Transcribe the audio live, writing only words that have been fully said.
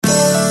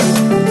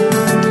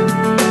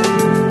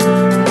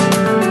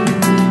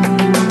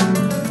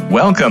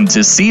Welcome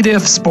to C.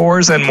 diff,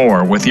 spores, and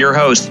more with your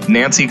host,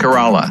 Nancy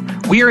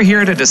Kerala. We are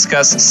here to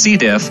discuss C.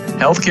 diff,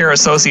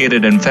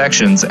 healthcare-associated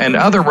infections, and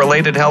other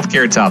related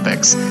healthcare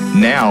topics.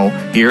 Now,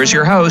 here's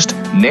your host,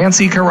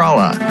 Nancy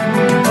Kerala.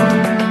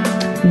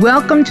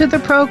 Welcome to the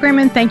program,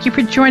 and thank you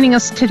for joining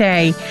us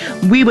today.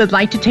 We would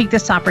like to take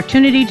this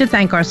opportunity to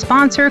thank our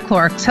sponsor,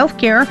 Clorox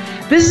Healthcare.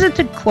 Visit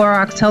the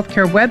Clorox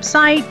Healthcare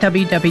website,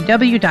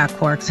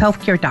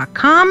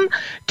 www.cloroxhealthcare.com,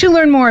 to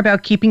learn more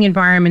about keeping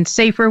environments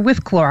safer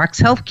with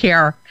Clorox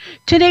Healthcare.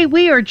 Today,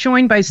 we are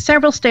joined by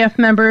several staff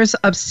members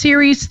of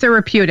Seres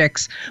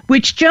Therapeutics,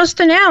 which just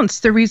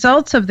announced the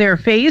results of their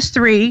Phase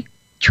 3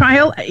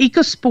 trial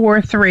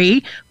ECOSPOR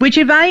 3, which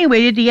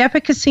evaluated the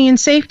efficacy and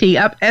safety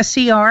of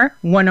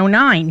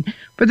SER-109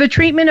 for the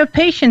treatment of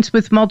patients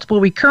with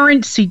multiple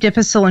recurrent C.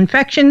 difficile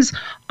infections,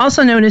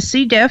 also known as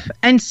C. diff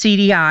and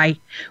CDI.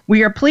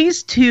 We are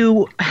pleased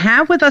to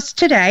have with us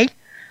today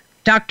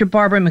Dr.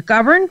 Barbara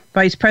McGovern,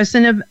 Vice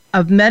President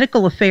of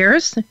Medical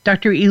Affairs.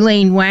 Dr.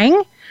 Elaine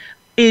Wang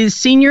is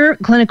Senior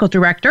Clinical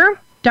Director.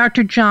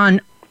 Dr.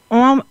 John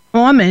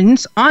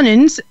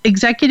Onens,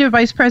 Executive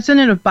Vice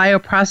President of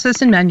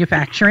Bioprocess and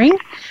Manufacturing.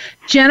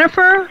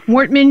 Jennifer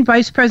Wortman,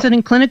 Vice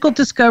President, Clinical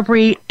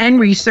Discovery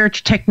and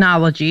Research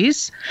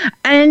Technologies.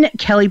 And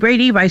Kelly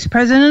Brady, Vice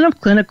President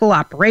of Clinical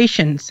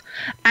Operations.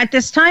 At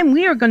this time,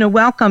 we are going to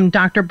welcome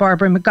Dr.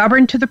 Barbara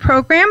McGovern to the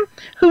program,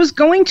 who is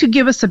going to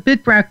give us a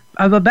bit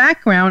of a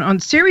background on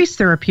Seres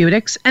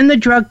Therapeutics and the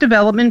drug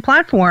development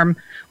platform.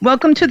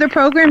 Welcome to the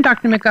program,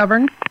 Dr.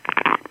 McGovern.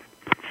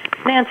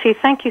 Nancy,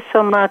 thank you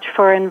so much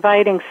for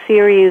inviting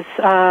Seres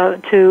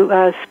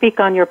to speak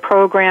on your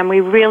program.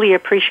 We really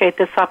appreciate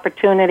this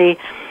opportunity.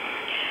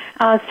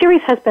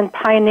 Seres has been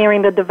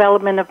pioneering the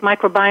development of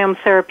microbiome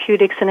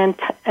therapeutics in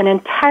an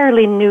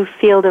entirely new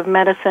field of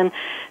medicine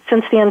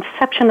since the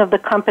inception of the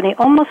company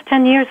almost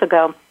 10 years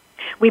ago.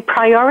 We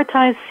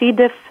prioritized C.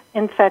 diff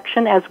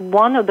infection as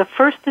one of the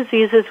first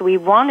diseases we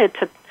wanted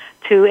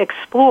to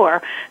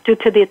explore due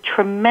to the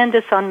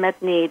tremendous unmet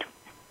need.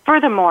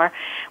 Furthermore,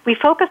 we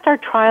focused our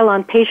trial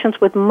on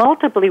patients with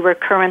multiply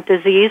recurrent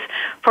disease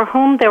for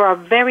whom there are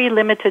very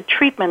limited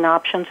treatment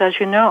options, as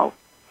you know.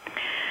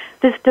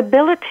 This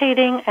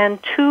debilitating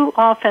and too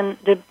often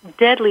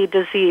deadly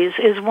disease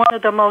is one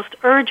of the most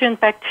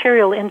urgent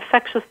bacterial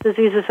infectious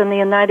diseases in the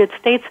United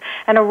States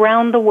and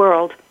around the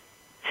world.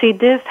 C.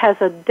 diff has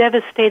a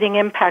devastating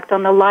impact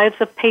on the lives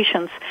of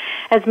patients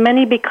as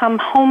many become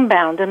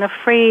homebound and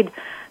afraid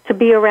to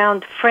be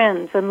around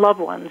friends and loved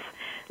ones,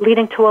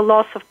 leading to a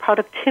loss of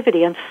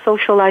productivity and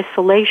social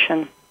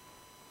isolation.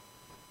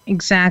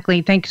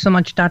 Exactly. Thank you so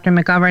much, Dr.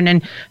 McGovern.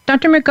 And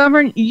Dr.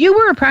 McGovern, you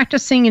were a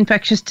practicing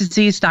infectious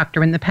disease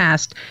doctor in the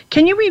past.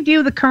 Can you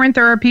review the current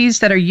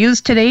therapies that are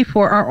used today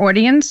for our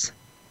audience?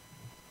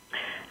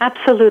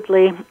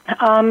 Absolutely.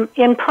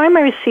 In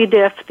primary C.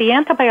 diff, the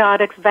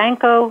antibiotics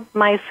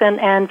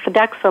vancomycin and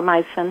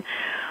fidaxomicin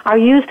are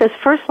used as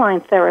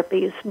first-line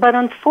therapies, but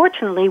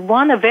unfortunately,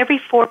 1 of every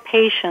 4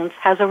 patients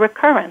has a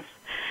recurrence.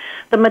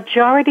 The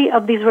majority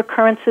of these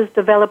recurrences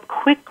develop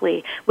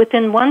quickly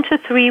within 1 to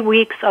 3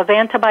 weeks of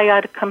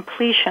antibiotic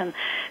completion,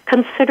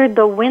 considered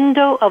the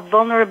window of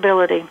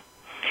vulnerability.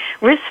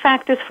 Risk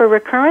factors for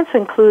recurrence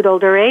include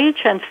older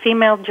age and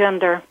female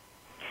gender.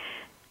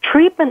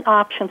 Treatment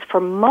options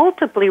for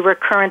multiply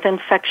recurrent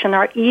infection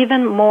are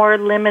even more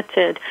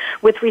limited,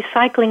 with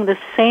recycling the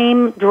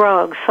same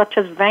drugs, such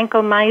as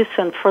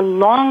vancomycin, for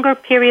longer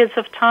periods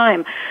of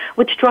time,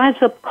 which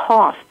drives up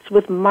costs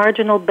with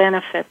marginal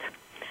benefit.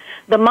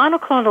 The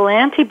monoclonal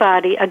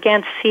antibody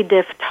against C.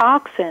 diff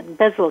toxin,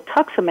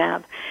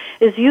 bezlotuximab,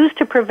 is used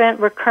to prevent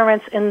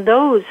recurrence in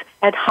those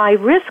at high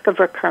risk of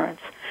recurrence.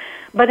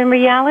 But in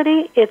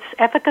reality, its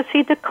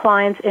efficacy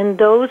declines in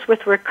those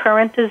with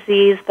recurrent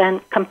disease than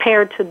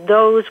compared to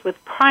those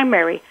with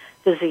primary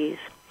disease.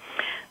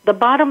 The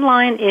bottom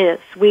line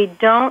is we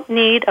don't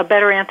need a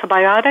better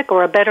antibiotic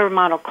or a better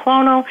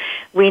monoclonal.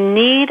 We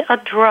need a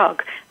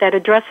drug that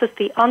addresses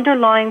the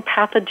underlying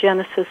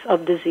pathogenesis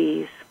of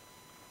disease.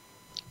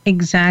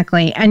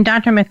 Exactly. And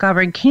Dr.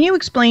 McGovern, can you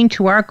explain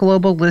to our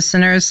global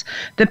listeners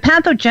the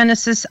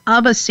pathogenesis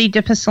of a C.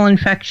 difficile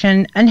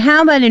infection and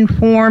how that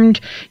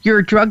informed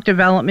your drug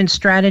development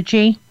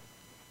strategy?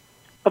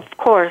 Of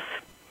course.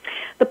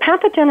 The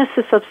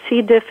pathogenesis of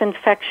C. diff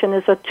infection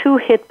is a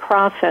 2-hit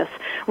process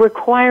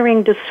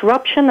requiring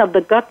disruption of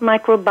the gut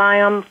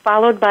microbiome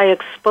followed by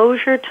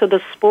exposure to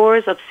the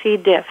spores of C.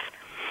 diff.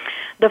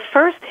 The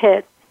first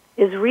hit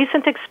is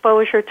recent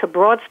exposure to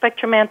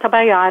broad-spectrum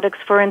antibiotics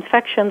for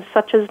infections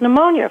such as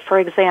pneumonia, for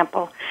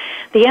example.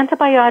 The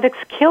antibiotics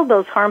kill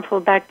those harmful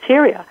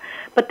bacteria,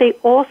 but they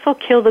also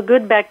kill the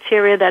good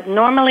bacteria that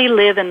normally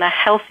live in the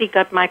healthy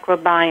gut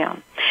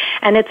microbiome.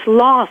 And it's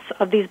loss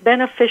of these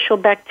beneficial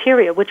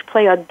bacteria, which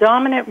play a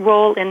dominant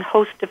role in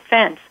host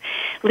defense,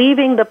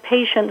 leaving the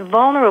patient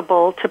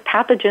vulnerable to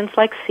pathogens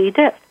like C.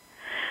 diff.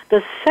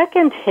 The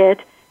second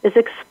hit is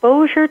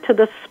exposure to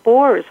the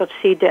spores of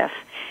C. diff.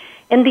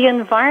 In the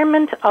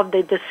environment of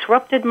the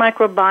disrupted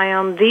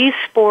microbiome, these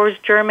spores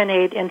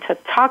germinate into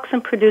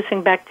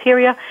toxin-producing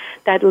bacteria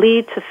that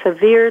lead to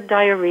severe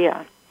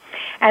diarrhea.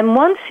 And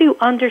once you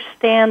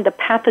understand the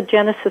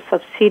pathogenesis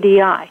of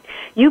CDI,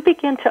 you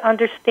begin to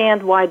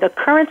understand why the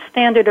current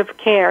standard of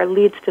care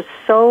leads to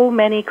so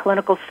many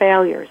clinical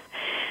failures.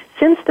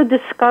 Since the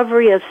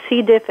discovery of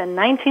C. diff in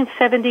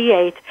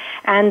 1978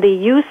 and the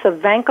use of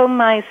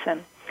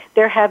vancomycin,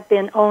 there have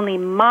been only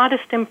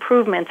modest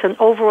improvements in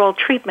overall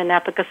treatment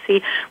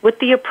efficacy with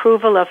the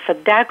approval of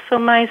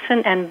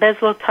fidaxomicin and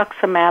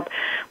bezlotuximab,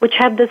 which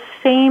have the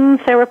same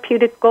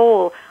therapeutic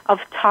goal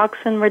of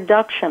toxin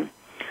reduction.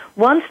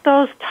 Once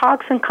those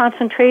toxin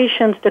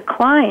concentrations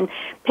decline,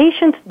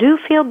 patients do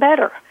feel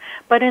better,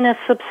 but in a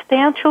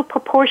substantial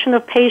proportion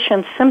of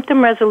patients,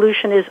 symptom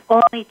resolution is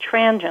only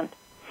transient.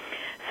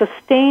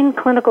 Sustained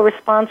clinical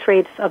response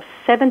rates of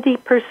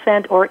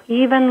 70% or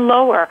even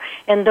lower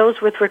in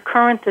those with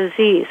recurrent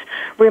disease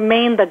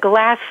remain the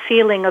glass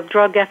ceiling of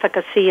drug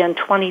efficacy in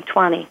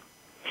 2020.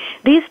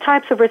 These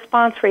types of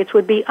response rates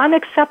would be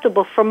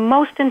unacceptable for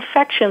most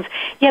infections,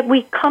 yet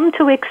we come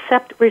to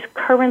accept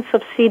recurrence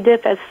of C.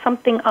 diff as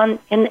something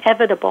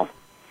inevitable.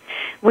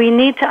 We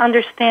need to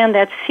understand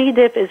that C.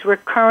 diff is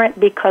recurrent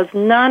because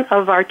none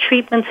of our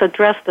treatments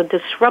address the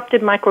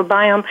disrupted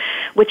microbiome,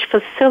 which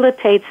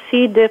facilitates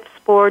C. diff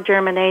spore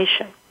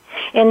germination.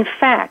 In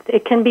fact,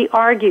 it can be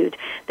argued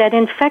that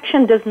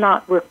infection does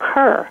not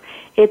recur.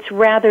 It's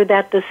rather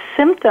that the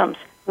symptoms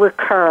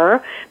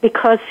recur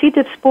because C.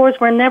 diff spores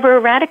were never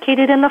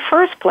eradicated in the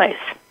first place.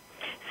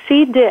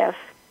 C. diff,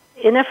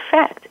 in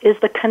effect, is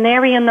the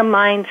canary in the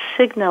mine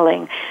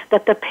signaling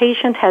that the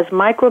patient has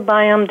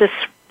microbiome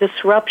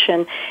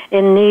disruption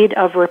in need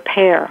of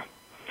repair.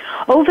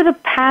 Over the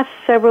past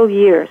several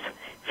years,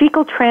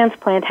 fecal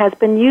transplant has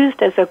been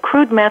used as a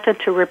crude method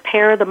to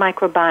repair the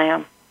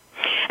microbiome.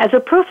 As a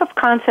proof of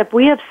concept,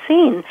 we have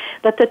seen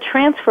that the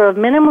transfer of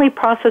minimally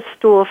processed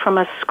stool from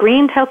a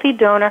screened healthy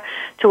donor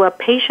to a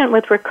patient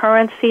with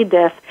recurrent C.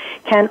 diff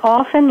can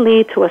often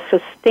lead to a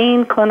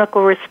sustained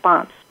clinical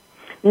response.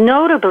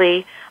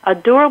 Notably, a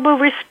durable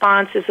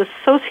response is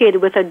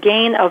associated with a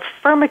gain of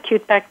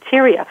firmicute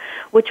bacteria,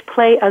 which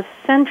play a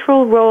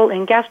central role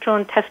in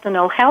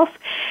gastrointestinal health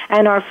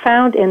and are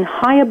found in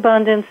high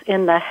abundance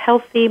in the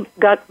healthy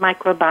gut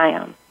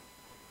microbiome.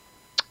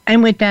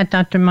 And with that,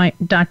 Dr.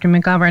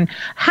 McGovern,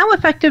 how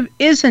effective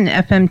is an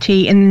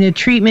FMT in the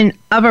treatment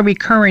of a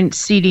recurrent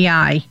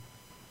CDI?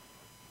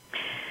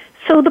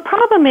 So the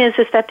problem is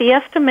that the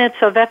estimates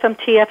of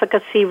FMT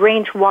efficacy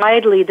range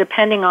widely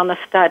depending on the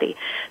study.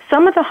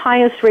 Some of the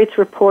highest rates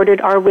reported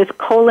are with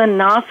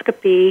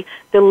colonoscopy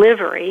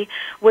delivery,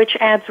 which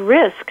adds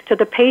risk to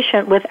the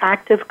patient with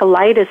active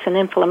colitis and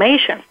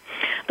inflammation.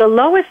 The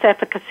lowest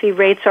efficacy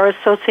rates are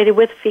associated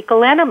with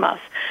fecal enemas,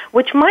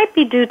 which might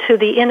be due to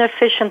the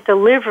inefficient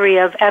delivery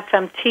of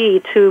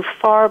FMT to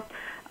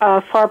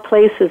far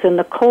places in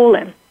the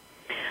colon.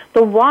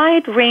 The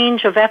wide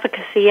range of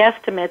efficacy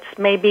estimates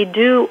may be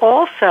due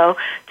also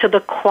to the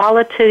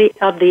quality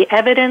of the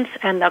evidence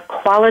and the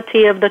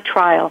quality of the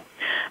trial.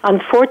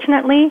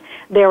 Unfortunately,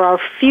 there are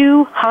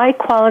few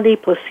high-quality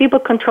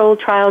placebo-controlled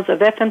trials of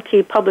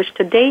FMT published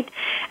to date,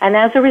 and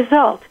as a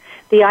result,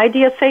 the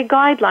IDSA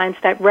guidelines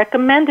that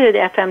recommended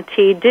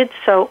FMT did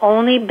so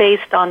only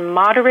based on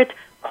moderate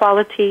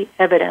quality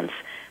evidence.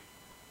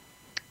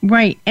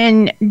 Right.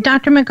 And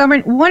Dr.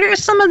 McGovern, what are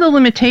some of the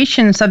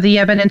limitations of the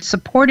evidence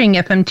supporting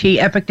FMT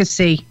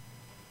efficacy?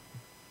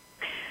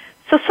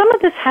 So some of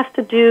this has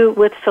to do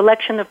with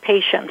selection of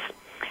patients.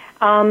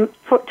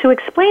 To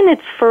explain it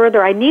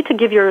further, I need to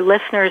give your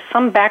listeners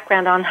some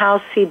background on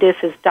how C.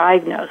 diff is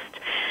diagnosed.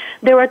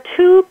 There are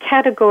two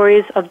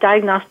categories of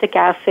diagnostic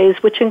assays,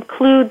 which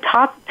include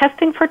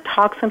testing for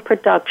toxin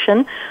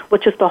production,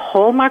 which is the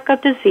hallmark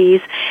of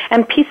disease,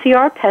 and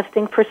PCR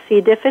testing for C.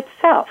 diff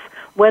itself,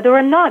 whether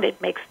or not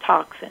it makes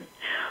toxin.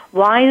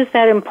 Why is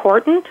that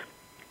important?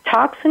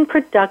 Toxin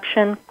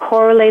production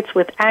correlates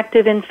with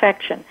active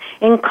infection.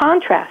 In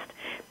contrast,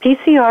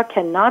 PCR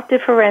cannot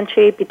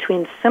differentiate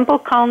between simple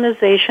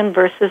colonization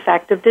versus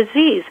active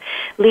disease,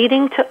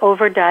 leading to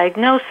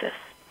overdiagnosis.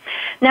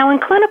 Now, in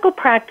clinical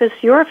practice,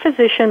 your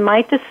physician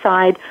might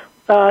decide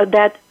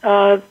that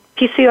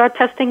PCR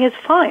testing is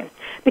fine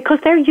because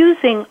they're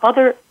using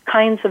other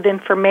kinds of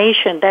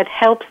information that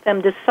helps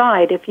them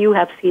decide if you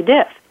have C.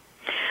 diff.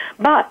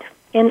 But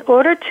in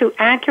order to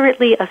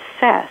accurately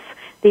assess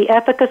the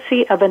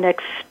efficacy of an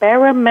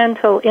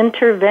experimental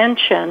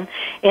intervention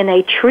in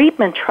a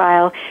treatment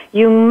trial,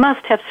 you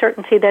must have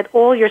certainty that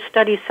all your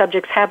study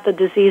subjects have the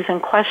disease in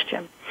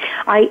question.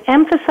 I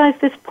emphasize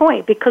this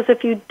point because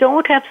if you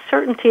don't have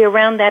certainty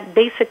around that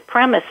basic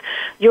premise,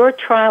 your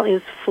trial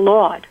is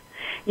flawed.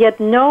 Yet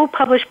no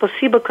published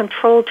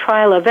placebo-controlled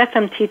trial of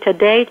FMT to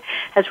date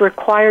has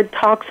required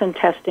toxin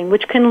testing,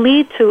 which can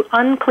lead to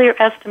unclear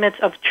estimates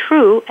of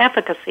true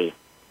efficacy.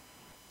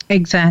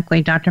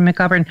 Exactly, Dr.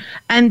 McGovern.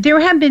 And there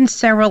have been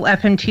several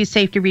FMT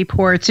safety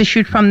reports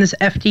issued from this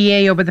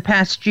FDA over the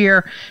past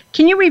year.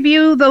 Can you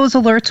review those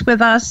alerts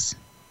with us?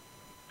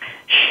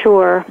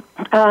 Sure.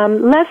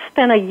 Less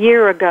than a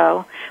year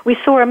ago, we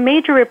saw a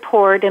major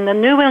report in the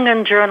New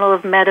England Journal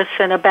of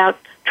Medicine about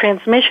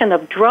transmission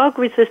of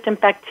drug-resistant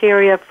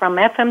bacteria from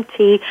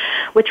FMT,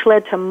 which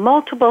led to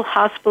multiple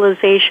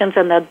hospitalizations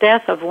and the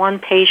death of one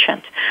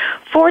patient.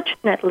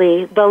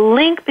 Fortunately, the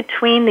link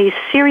between these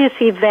serious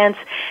events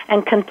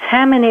and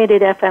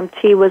contaminated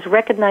FMT was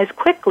recognized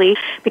quickly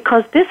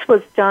because this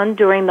was done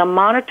during the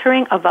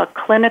monitoring of a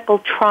clinical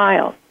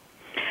trial.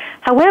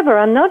 However,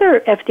 another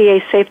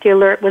FDA safety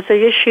alert was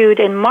issued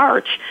in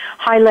March,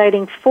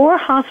 highlighting 4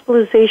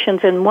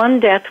 hospitalizations and 1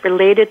 death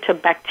related to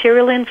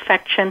bacterial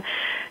infection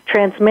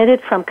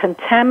transmitted from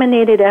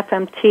contaminated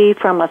FMT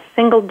from a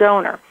single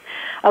donor.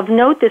 Of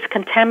note, this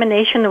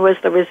contamination was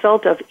the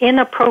result of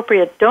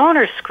inappropriate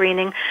donor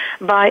screening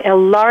by a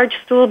large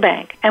stool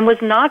bank and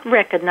was not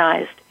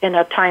recognized in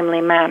a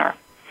timely manner.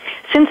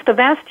 Since the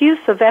vast use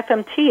of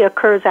FMT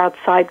occurs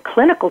outside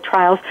clinical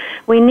trials,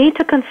 we need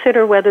to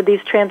consider whether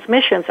these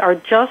transmissions are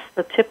just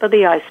the tip of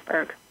the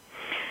iceberg.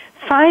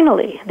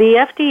 Finally, the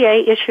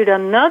FDA issued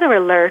another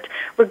alert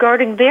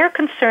regarding their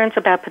concerns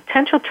about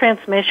potential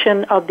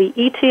transmission of the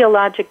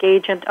etiologic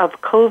agent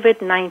of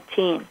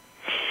COVID-19.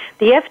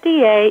 The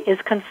FDA is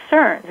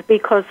concerned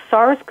because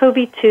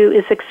SARS-CoV-2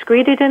 is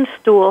excreted in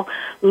stool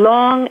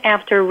long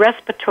after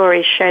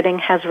respiratory shedding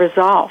has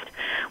resolved,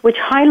 which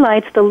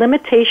highlights the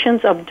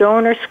limitations of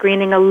donor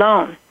screening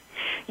alone.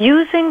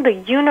 Using the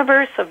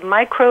universe of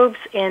microbes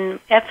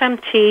in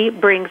FMT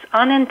brings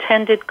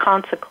unintended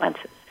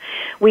consequences.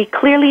 We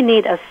clearly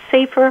need a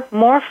safer,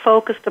 more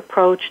focused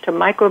approach to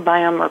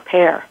microbiome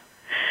repair.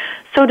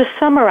 So to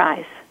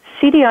summarize,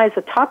 CDI is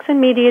a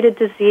toxin-mediated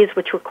disease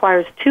which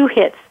requires 2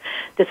 hits,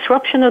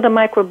 disruption of the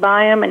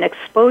microbiome and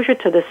exposure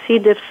to the C.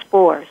 diff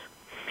spores.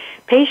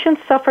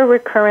 Patients suffer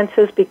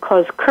recurrences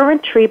because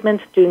current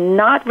treatments do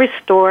not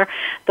restore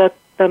the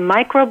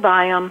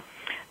microbiome,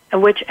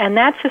 and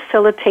that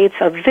facilitates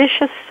a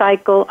vicious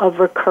cycle of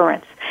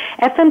recurrence.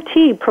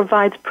 FMT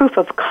provides proof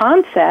of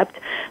concept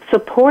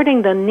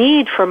supporting the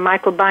need for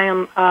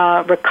microbiome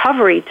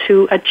recovery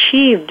to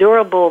achieve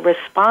durable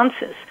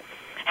responses.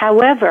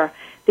 However,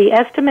 the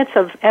estimates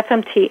of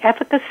FMT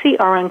efficacy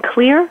are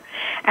unclear,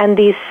 and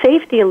these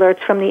safety alerts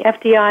from the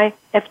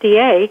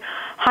FDA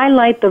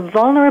highlight the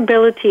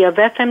vulnerability of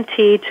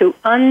FMT to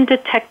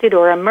undetected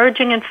or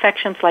emerging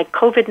infections like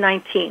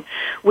COVID-19.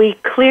 We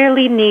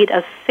clearly need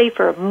a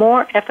safer,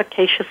 more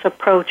efficacious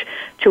approach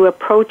to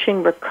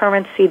approaching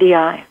recurrent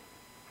CDI.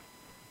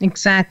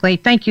 Exactly.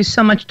 Thank you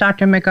so much,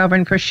 Dr.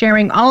 McGovern, for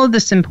sharing all of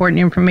this important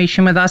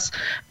information with us.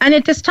 And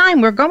at this time,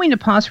 we're going to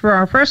pause for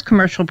our first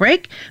commercial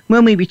break.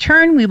 When we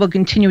return, we will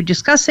continue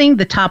discussing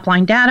the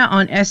top-line data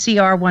on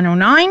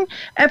SER-109,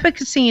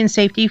 efficacy and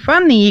safety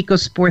from the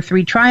ECOSPOR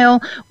 3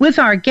 trial with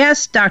our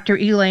guest, Dr.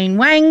 Elaine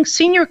Wang,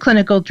 Senior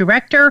Clinical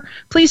Director.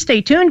 Please stay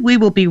tuned. We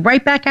will be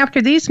right back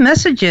after these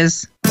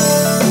messages.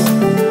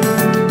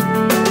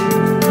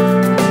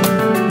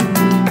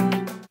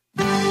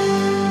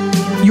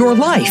 Your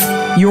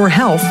life, your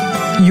health,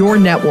 your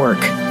network.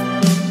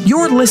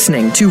 You're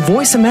listening to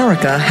Voice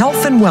America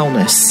Health and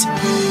Wellness.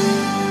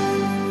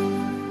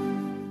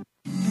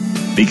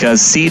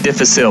 Because C.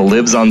 difficile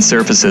lives on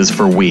surfaces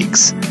for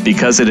weeks,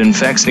 because it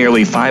infects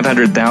nearly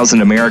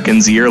 500,000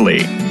 Americans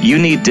yearly, you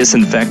need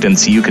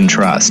disinfectants you can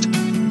trust.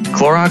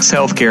 Clorox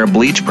Healthcare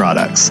bleach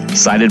products,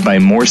 cited by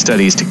more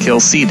studies to kill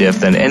C. diff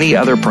than any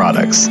other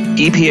products.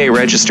 EPA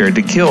registered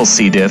to kill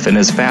C. diff in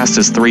as fast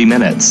as 3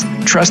 minutes.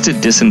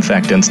 Trusted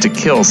disinfectants to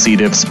kill C.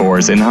 diff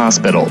spores in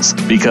hospitals,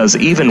 because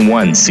even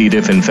one C.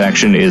 diff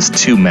infection is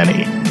too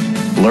many.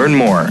 Learn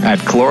more at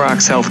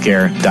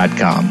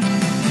CloroxHealthcare.com.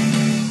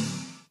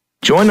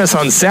 Join us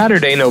on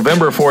Saturday,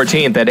 November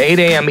 14th at 8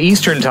 a.m.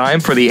 Eastern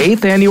Time for the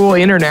 8th Annual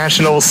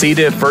International C.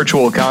 diff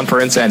Virtual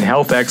Conference and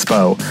Health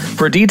Expo.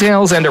 For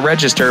details and to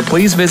register,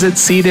 please visit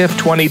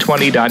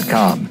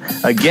cdiff2020.com.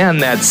 Again,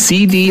 that's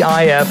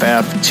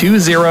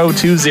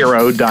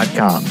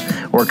cdiff2020.com.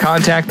 Or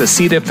contact the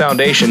C. diff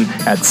Foundation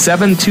at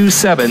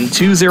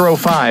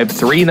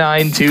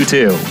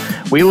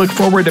 727-205-3922. We look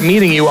forward to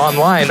meeting you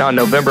online on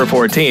November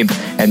 14th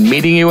and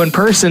meeting you in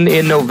person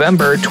in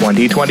November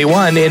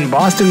 2021 in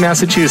Boston,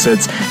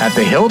 Massachusetts at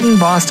the Hilton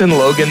Boston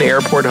Logan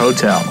Airport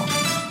Hotel.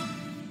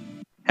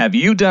 Have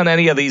you done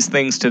any of these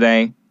things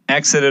today?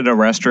 Exited a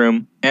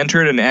restroom,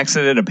 entered and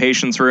exited a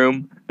patient's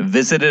room,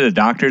 visited a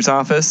doctor's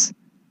office?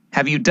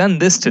 Have you done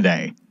this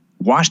today?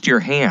 Washed your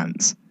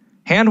hands?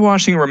 Hand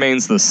washing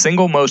remains the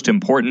single most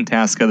important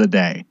task of the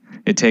day.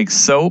 It takes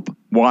soap,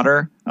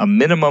 water, a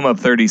minimum of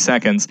 30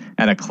 seconds,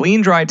 and a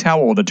clean, dry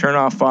towel to turn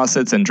off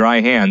faucets and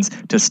dry hands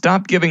to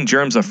stop giving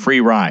germs a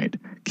free ride.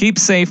 Keep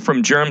safe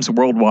from germs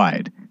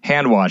worldwide.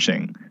 Hand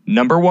washing,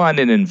 #1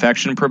 in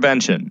infection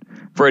prevention.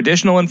 For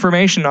additional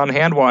information on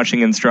hand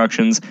washing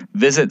instructions,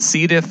 visit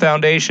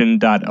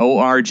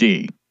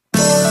cdifffoundation.org.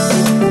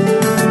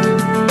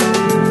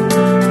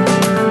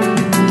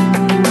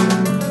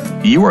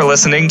 You are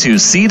listening to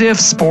C. diff,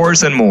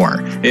 spores, and more.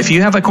 If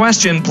you have a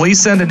question, please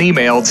send an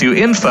email to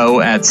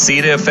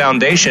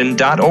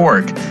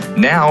info@cdifffoundation.org.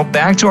 Now,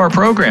 back to our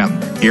program.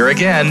 Here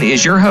again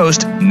is your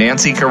host,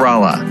 Nancy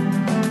Caralla.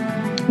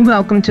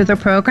 Welcome to the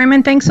program,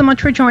 and thanks so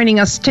much for joining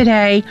us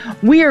today.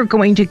 We are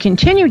going to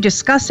continue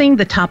discussing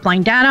the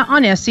top-line data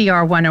on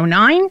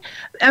SER-109,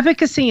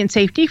 efficacy and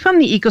safety from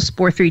the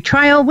ECOSPOR 3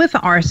 trial with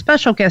our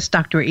special guest,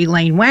 Dr.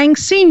 Elaine Wang,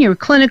 Senior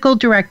Clinical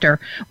Director.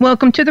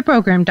 Welcome to the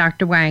program,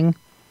 Dr. Wang.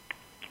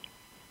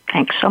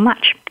 Thanks so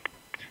much.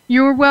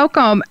 You're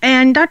welcome.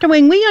 And Dr.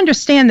 Wang, we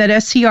understand that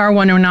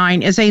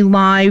SER-109 is a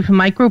live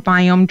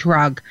microbiome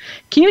drug.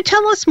 Can you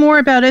tell us more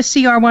about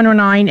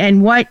SER-109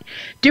 and what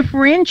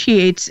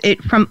differentiates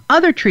it from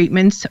other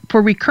treatments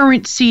for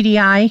recurrent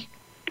CDI?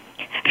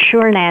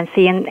 Sure,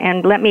 Nancy,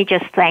 and let me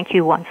just thank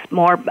you once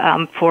more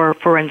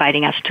for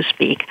inviting us to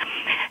speak.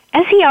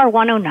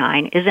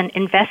 SER-109 is an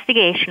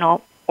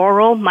investigational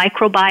oral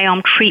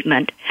microbiome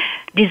treatment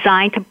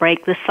designed to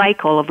break the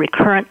cycle of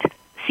recurrent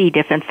C.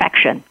 diff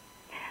infection.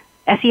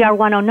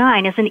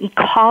 SER-109 is an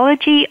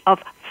ecology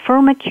of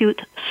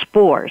firmicute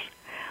spores,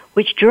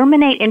 which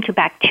germinate into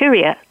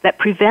bacteria that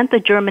prevent the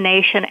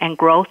germination and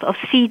growth of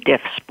C. diff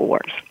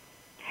spores.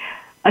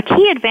 A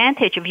key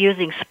advantage of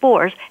using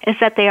spores is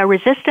that they are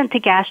resistant to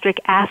gastric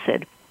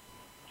acid,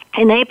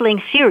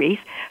 enabling series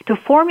to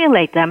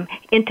formulate them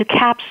into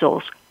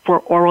capsules for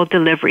oral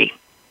delivery.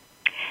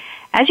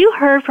 As you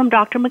heard from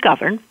Dr.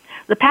 McGovern,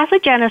 the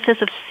pathogenesis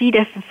of C.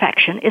 diff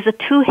infection is a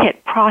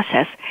two-hit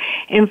process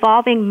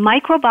involving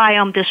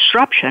microbiome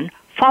disruption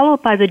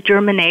followed by the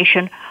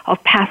germination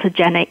of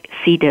pathogenic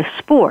C. diff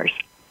spores.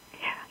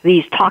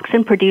 These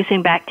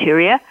toxin-producing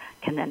bacteria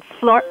can then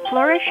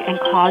flourish and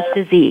cause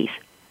disease.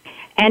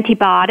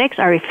 Antibiotics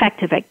are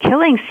effective at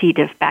killing C.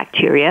 diff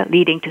bacteria,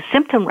 leading to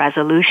symptom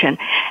resolution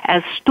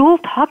as stool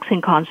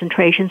toxin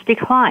concentrations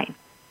decline.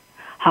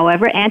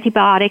 However,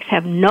 antibiotics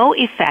have no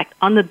effect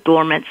on the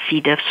dormant C.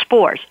 diff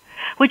spores,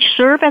 which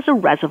serve as a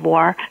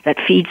reservoir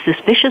that feeds this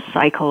vicious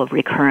cycle of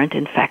recurrent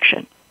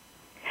infection.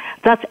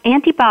 Thus,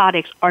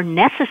 antibiotics are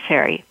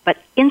necessary but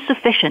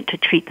insufficient to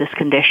treat this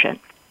condition.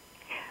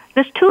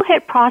 This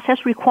two-hit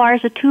process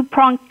requires a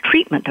two-pronged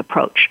treatment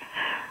approach.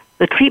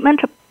 The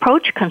treatment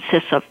approach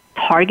consists of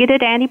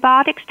targeted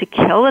antibiotics to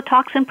kill the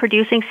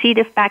toxin-producing C.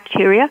 diff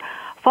bacteria,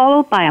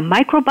 followed by a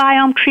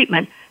microbiome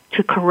treatment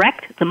to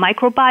correct the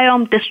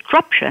microbiome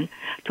disruption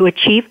to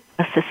achieve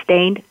a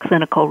sustained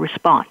clinical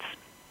response.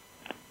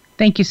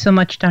 Thank you so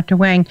much, Dr.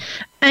 Wang.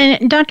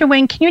 And Dr.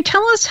 Wang, can you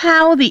tell us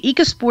how the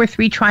ECOSPOR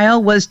 3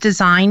 trial was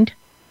designed?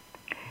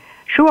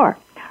 Sure.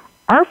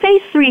 Our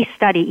phase 3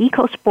 study,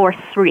 ECOSPOR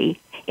 3,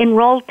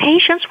 enrolled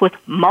patients with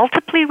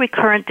multiply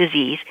recurrent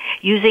disease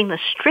using the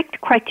strict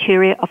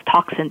criteria of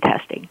toxin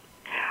testing.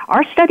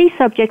 Our study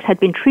subjects had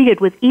been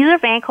treated with either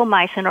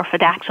vancomycin or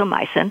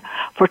fidaxomicin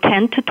for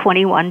 10 to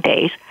 21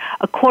 days,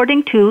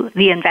 according to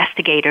the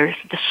investigator's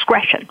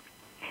discretion.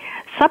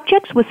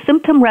 Subjects with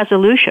symptom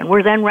resolution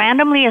were then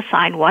randomly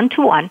assigned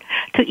one-to-one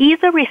to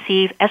either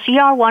receive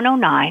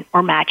SER-109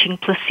 or matching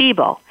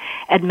placebo,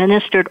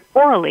 administered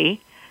orally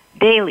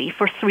daily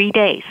for 3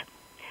 days.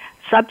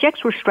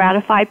 Subjects were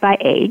stratified by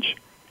age,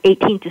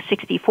 18 to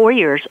 64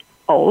 years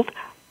old,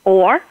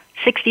 or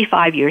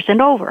 65 years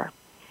and over,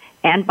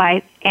 and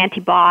by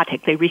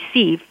antibiotic they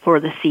received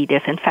for the C.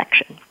 diff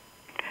infection.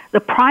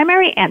 The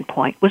primary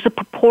endpoint was the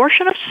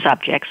proportion of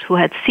subjects who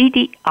had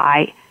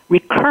CDI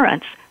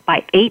recurrence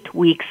by 8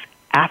 weeks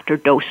after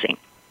dosing.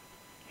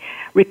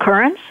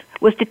 Recurrence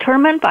was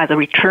determined by the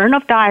return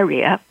of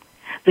diarrhea.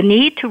 The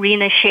need to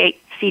reinitiate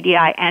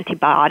CDI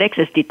antibiotics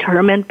is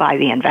determined by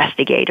the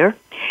investigator,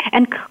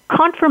 and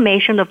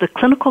confirmation of the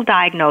clinical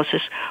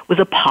diagnosis with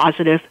a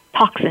positive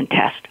toxin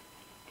test.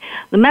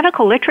 The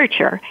medical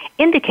literature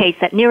indicates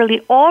that nearly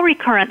all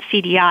recurrent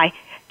CDI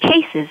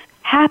cases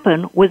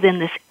happen within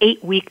this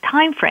 8-week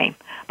time frame,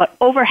 but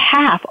over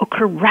half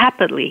occur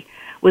rapidly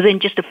within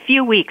just a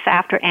few weeks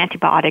after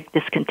antibiotic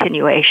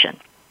discontinuation.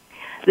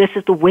 This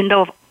is the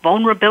window of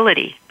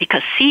vulnerability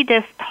because C.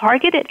 diff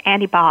targeted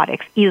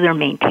antibiotics either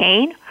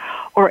maintain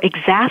or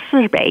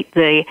exacerbate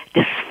the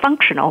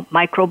dysfunctional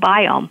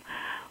microbiome,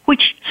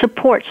 which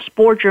supports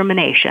spore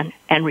germination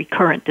and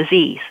recurrent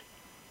disease.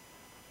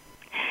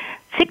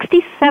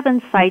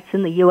 67 sites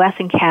in the U.S.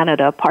 and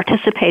Canada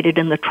participated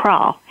in the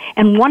trial,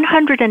 and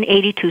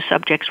 182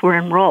 subjects were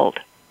enrolled.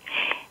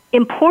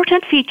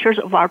 Important features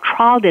of our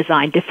trial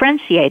design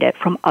differentiate it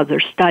from other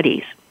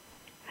studies.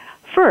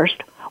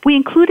 First, we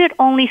included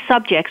only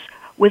subjects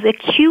with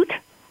acute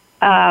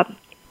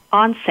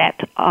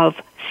onset of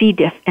C.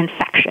 diff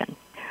infection.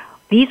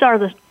 These are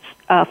the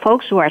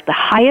folks who are at the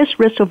highest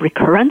risk of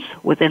recurrence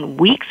within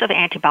weeks of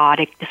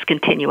antibiotic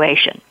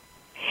discontinuation.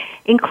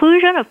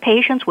 Inclusion of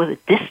patients with a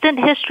distant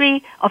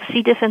history of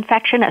C. diff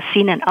infection, as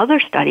seen in other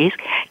studies,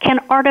 can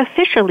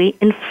artificially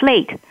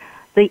inflate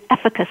the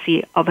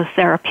efficacy of a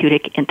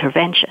therapeutic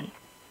intervention.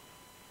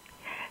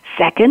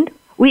 Second,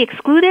 we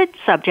excluded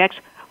subjects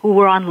who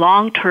were on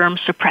long-term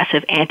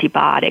suppressive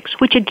antibiotics,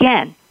 which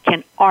again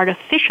can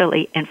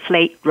artificially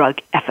inflate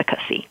drug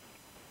efficacy.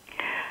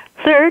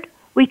 Third,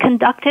 we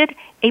conducted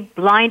a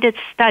blinded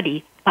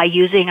study by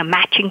using a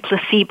matching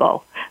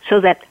placebo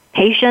so that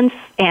patients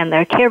and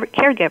their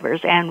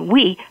caregivers and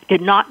we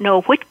did not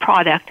know which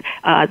product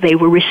they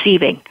were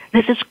receiving.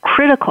 This is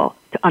critical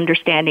to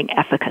understanding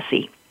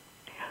efficacy.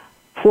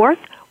 Fourth,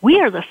 we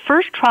are the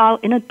first trial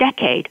in a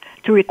decade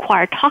to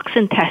require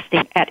toxin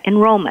testing at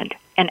enrollment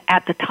and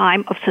at the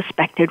time of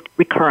suspected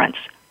recurrence.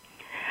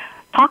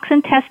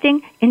 Toxin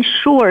testing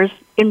ensures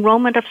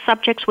enrollment of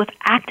subjects with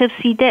active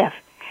C. diff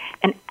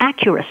and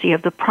accuracy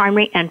of the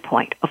primary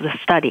endpoint of the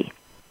study.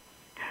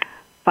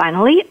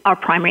 Finally, our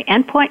primary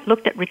endpoint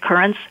looked at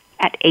recurrence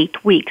at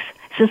 8 weeks,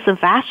 since the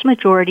vast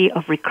majority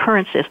of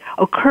recurrences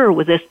occur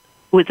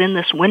within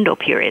this window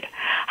period.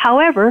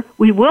 However,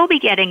 we will be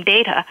getting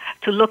data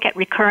to look at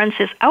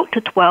recurrences out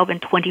to 12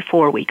 and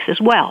 24 weeks as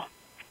well.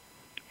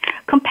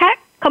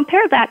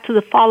 Compare that to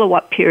the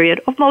follow-up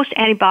period of most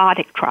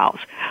antibiotic trials,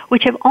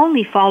 which have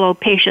only followed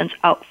patients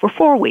out for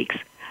 4 weeks,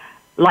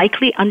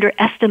 likely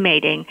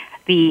underestimating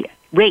the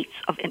rates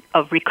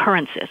of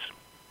recurrences.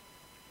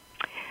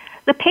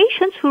 The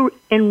patients who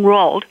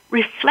enrolled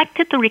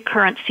reflected the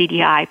recurrent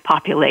CDI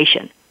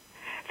population.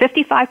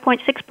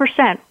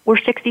 55.6% were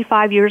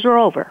 65 years or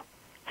over,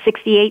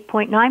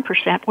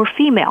 68.9% were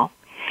female,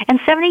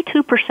 and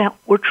 72%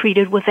 were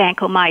treated with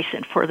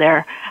vancomycin for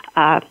their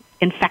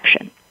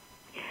infection.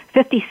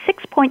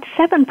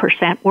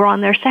 56.7% were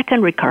on their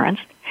second recurrence,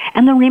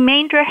 and the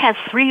remainder has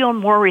 3 or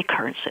more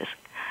recurrences.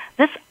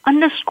 This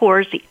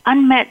underscores the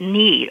unmet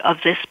need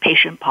of this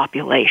patient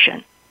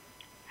population.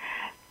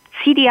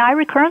 CDI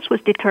recurrence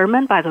was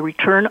determined by the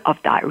return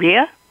of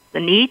diarrhea.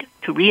 The need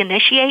to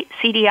reinitiate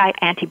CDI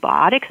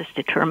antibiotics is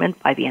determined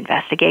by the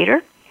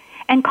investigator,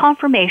 and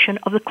confirmation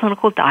of the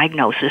clinical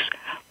diagnosis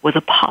with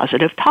a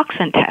positive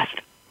toxin test.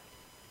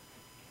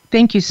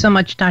 Thank you so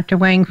much, Dr.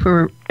 Wang,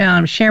 for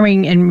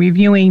sharing and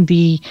reviewing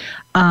the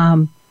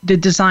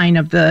design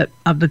of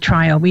the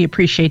trial. We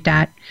appreciate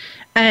that.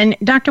 And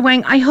Dr.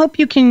 Wang, I hope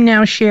you can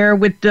now share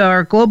with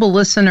our global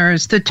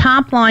listeners the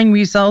top-line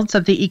results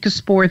of the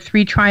ECOSPOR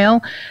 3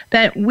 trial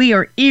that we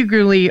are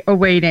eagerly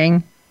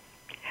awaiting.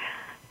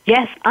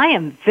 Yes, I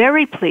am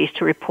very pleased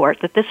to report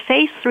that this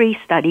Phase 3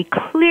 study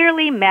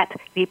clearly met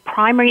the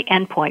primary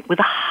endpoint with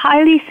a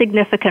highly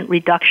significant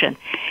reduction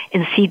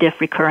in C.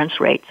 diff recurrence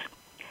rates.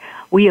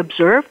 We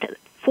observed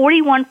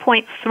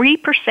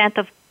 41.3%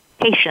 of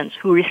patients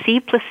who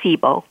received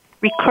placebo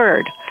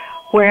recurred,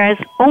 whereas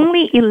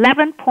only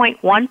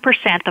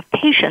 11.1% of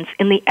patients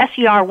in the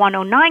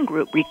SER-109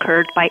 group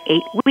recurred by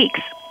 8 weeks.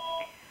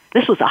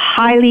 This was a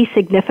highly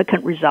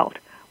significant result,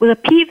 with a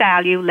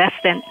p-value less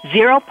than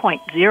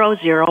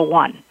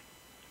 0.001.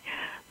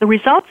 The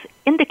results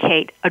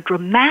indicate a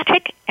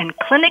dramatic and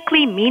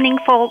clinically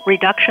meaningful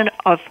reduction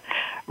of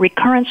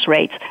recurrence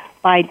rates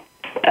by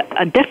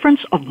a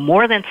difference of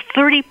more than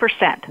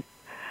 30%.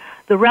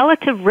 The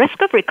relative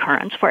risk of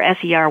recurrence for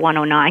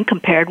SER-109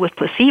 compared with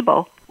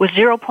placebo was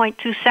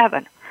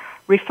 0.27,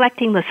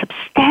 reflecting the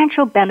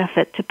substantial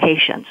benefit to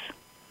patients.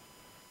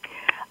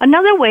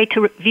 Another way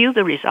to view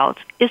the results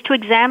is to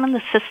examine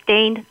the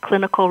sustained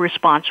clinical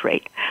response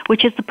rate,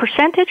 which is the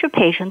percentage of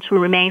patients who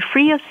remain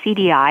free of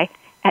CDI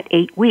at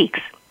 8 weeks.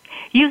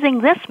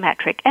 Using this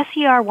metric,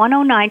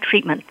 SER-109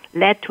 treatment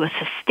led to a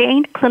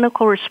sustained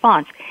clinical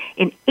response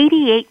in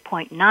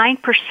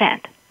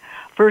 88.9%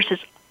 versus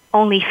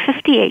only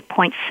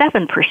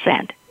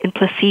 58.7% in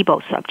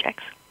placebo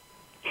subjects.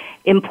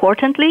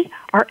 Importantly,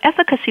 our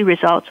efficacy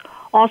results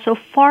also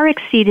far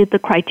exceeded the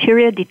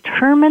criteria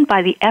determined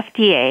by the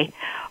FDA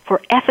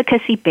for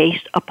efficacy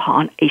based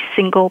upon a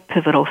single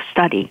pivotal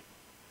study.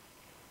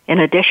 In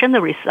addition,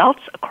 the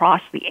results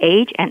across the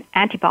age and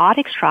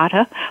antibiotic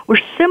strata were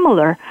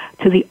similar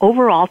to the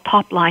overall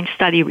top-line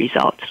study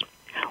results.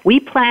 We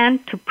plan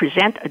to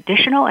present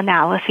additional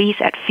analyses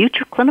at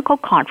future clinical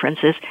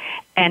conferences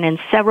and in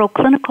several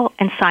clinical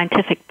and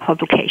scientific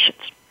publications.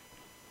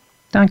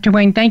 Dr.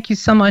 Wang, thank you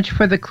so much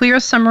for the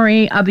clear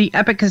summary of the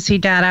efficacy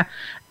data.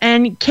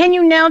 And can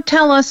you now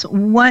tell us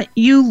what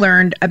you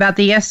learned about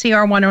the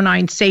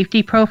SER-109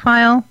 safety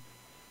profile?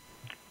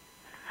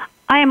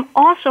 I am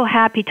also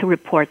happy to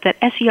report that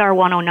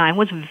SER-109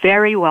 was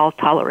very well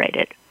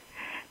tolerated.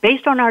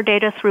 Based on our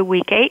data through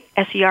week 8,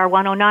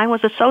 SER-109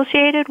 was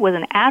associated with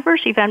an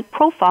adverse event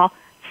profile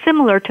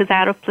similar to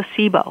that of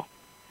placebo.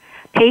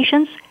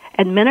 Patients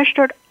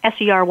administered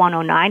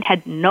SER-109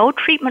 had no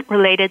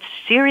treatment-related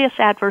serious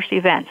adverse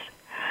events.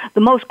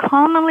 The most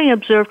commonly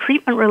observed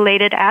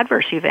treatment-related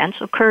adverse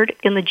events occurred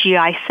in the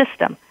GI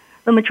system,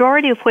 the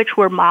majority of which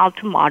were mild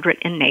to moderate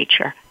in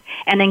nature,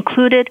 and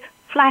included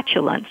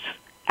flatulence,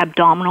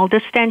 abdominal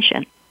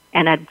distension,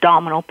 and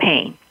abdominal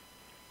pain.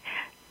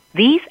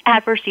 These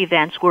adverse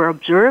events were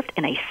observed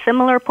in a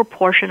similar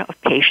proportion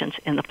of patients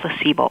in the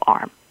placebo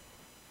arm.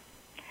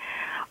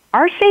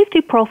 Our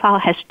safety profile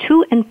has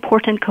 2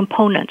 important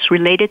components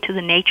related to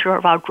the nature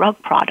of our drug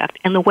product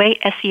and the way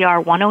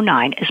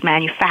SER-109 is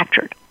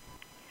manufactured.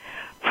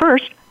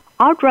 First,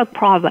 our drug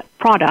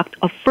product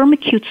of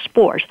firmicute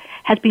spores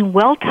has been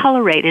well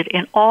tolerated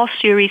in all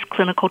series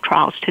clinical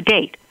trials to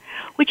date,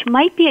 which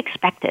might be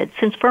expected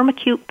since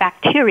Firmicute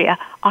bacteria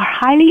are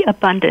highly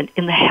abundant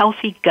in the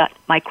healthy gut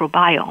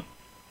microbiome.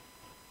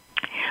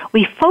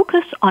 We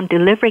focus on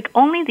delivering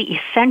only the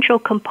essential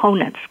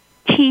components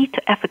key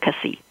to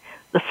efficacy,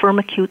 the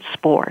Firmicute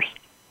spores.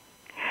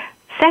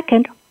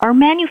 Second, our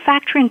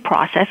manufacturing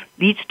process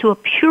leads to a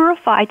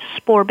purified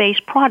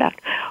spore-based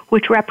product,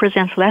 which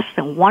represents less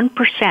than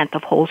 1%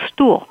 of whole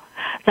stool,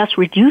 thus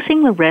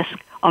reducing the risk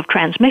of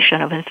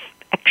transmission of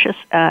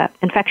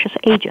infectious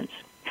agents.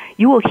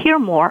 You will hear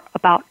more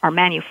about our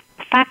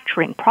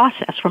manufacturing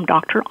process from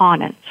Dr.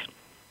 Anand.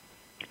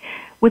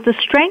 With the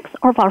strength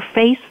of our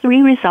Phase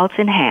 3 results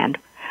in hand,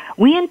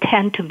 we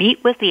intend to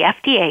meet with the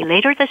FDA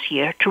later this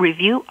year to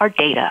review our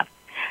data,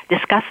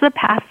 discuss the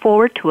path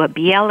forward to a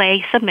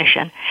BLA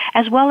submission,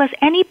 as well as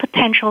any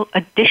potential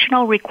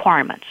additional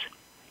requirements.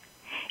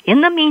 In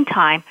the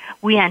meantime,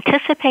 we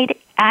anticipate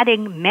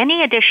adding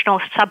many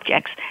additional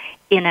subjects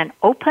in an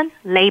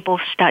open-label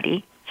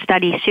study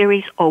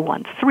Series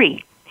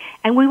 013,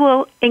 and we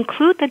will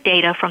include the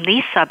data from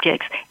these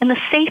subjects in the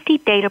safety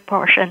data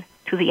portion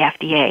to the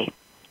FDA.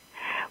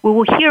 We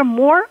will hear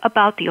more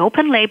about the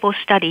open-label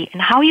study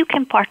and how you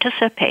can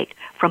participate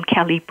from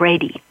Kelly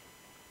Brady.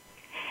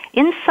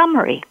 In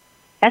summary,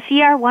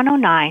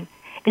 SER-109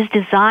 is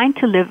designed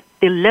to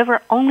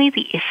deliver only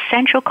the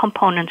essential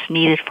components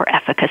needed for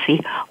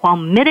efficacy while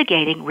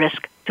mitigating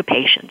risk to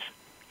patients.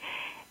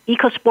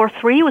 ECOSPOR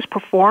 3 was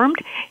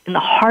performed in the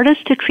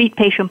hardest-to-treat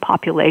patient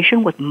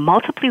population with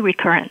multiply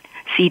recurrent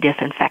C.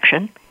 diff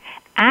infection,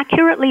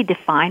 accurately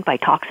defined by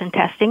toxin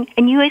testing,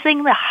 and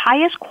using the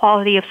highest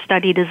quality of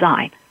study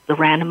design, the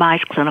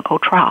randomized clinical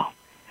trial.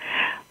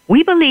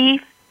 We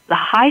believe the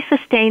high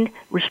sustained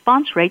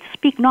response rates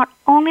speak not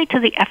only to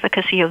the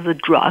efficacy of the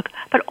drug,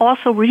 but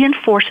also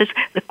reinforces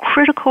the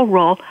critical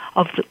role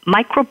of the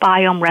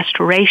microbiome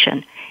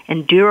restoration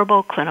and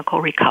durable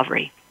clinical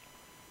recovery.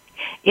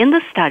 In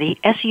the study,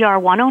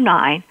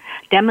 SER-109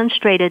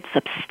 demonstrated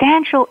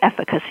substantial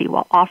efficacy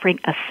while offering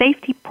a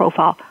safety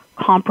profile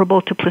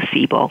comparable to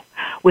placebo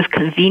with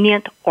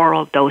convenient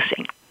oral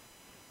dosing.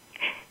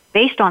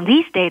 Based on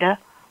these data,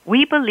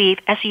 we believe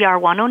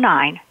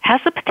SER-109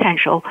 has the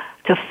potential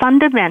to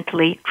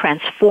fundamentally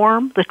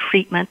transform the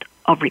treatment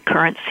of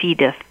recurrent C.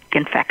 diff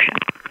infection.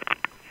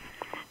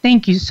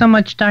 Thank you so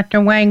much,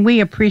 Dr. Wang. We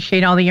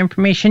appreciate all the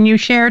information you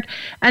shared.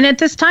 And at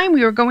this time,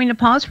 we are going to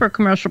pause for a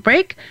commercial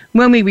break.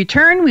 When we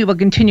return, we will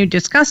continue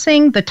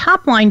discussing the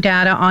top-line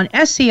data on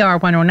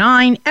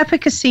SER-109,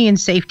 efficacy and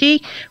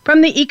safety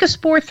from the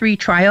ECOSPOR 3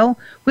 trial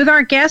with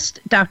our guest,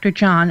 Dr.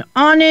 John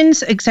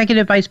Anand,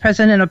 Executive Vice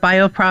President of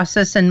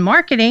Bioprocess and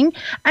Marketing,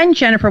 and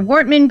Jennifer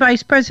Wortman,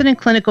 Vice President,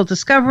 Clinical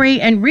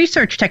Discovery and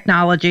Research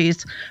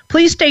Technologies.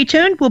 Please stay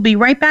tuned. We'll be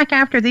right back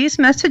after these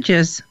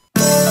messages.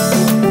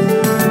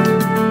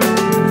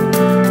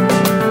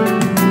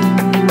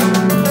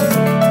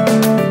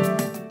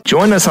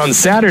 Join us on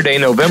Saturday,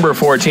 November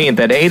 14th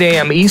at 8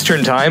 a.m.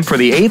 Eastern Time for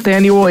the 8th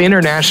Annual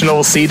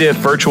International C. diff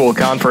Virtual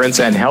Conference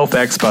and Health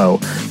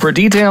Expo. For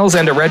details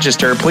and to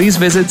register, please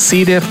visit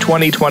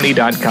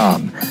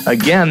cdiff2020.com.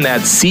 Again,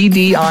 that's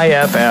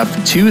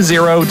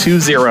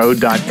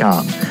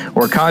cdiff2020.com.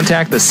 Or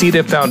contact the C.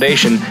 diff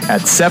Foundation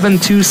at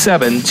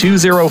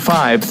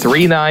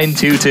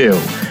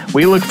 727-205-3922.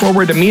 We look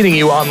forward to meeting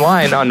you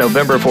online on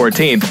November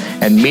 14th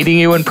and meeting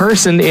you in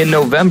person in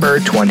November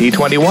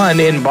 2021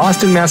 in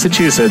Boston,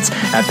 Massachusetts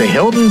at the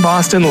Hilton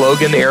Boston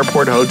Logan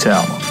Airport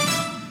Hotel.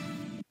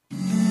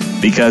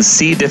 Because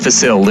C.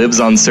 difficile lives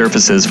on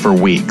surfaces for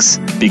weeks,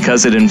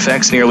 because it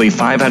infects nearly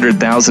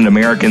 500,000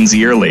 Americans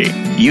yearly,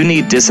 you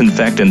need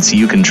disinfectants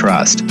you can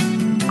trust.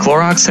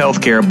 Clorox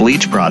Healthcare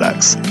bleach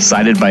products,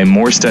 cited by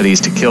more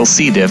studies to kill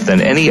C. diff than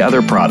any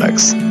other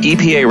products.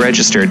 EPA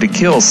registered to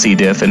kill C.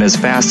 diff in as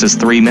fast as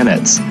 3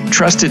 minutes.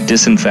 Trusted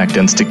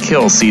disinfectants to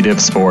kill C. diff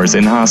spores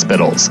in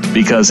hospitals,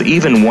 because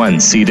even one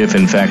C. diff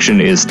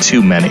infection is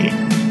too many.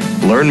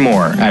 Learn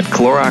more at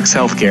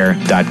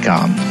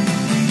CloroxHealthcare.com.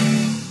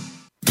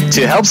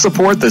 To help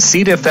support the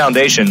C. diff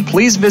Foundation,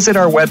 please visit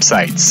our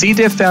website,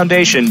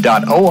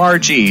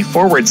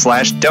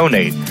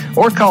 cdifffoundation.org/donate,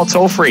 or call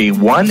toll-free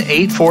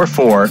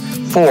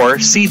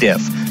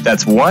 1-844-4-C-DIFF.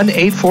 That's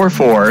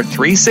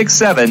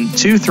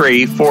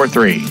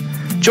 1-844-367-2343.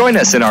 Join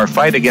us in our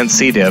fight against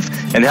C. diff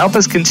and help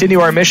us continue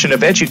our mission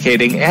of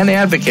educating and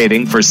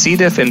advocating for C.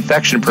 diff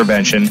infection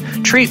prevention,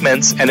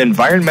 treatments, and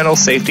environmental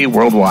safety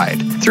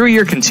worldwide. Through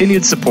your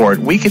continued support,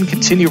 we can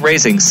continue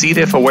raising C.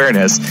 diff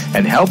awareness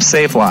and help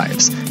save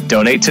lives.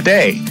 Donate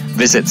today.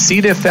 Visit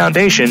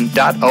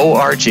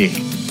cdifffoundation.org.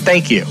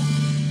 Thank you.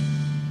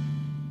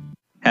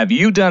 Have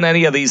you done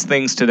any of these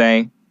things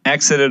today?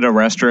 Exited a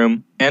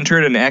restroom,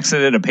 entered and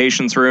exited a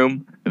patient's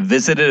room,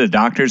 visited a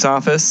doctor's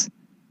office?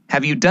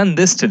 Have you done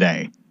this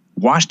today?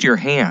 Washed your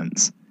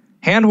hands?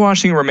 Hand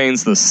washing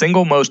remains the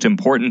single most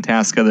important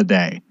task of the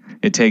day.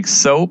 It takes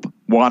soap,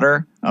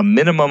 water, a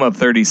minimum of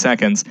 30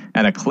 seconds,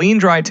 and a clean,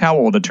 dry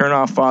towel to turn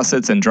off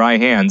faucets and dry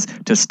hands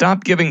to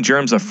stop giving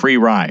germs a free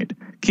ride.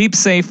 Keep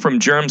safe from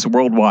germs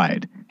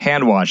worldwide.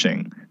 Hand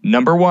washing,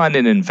 #1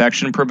 in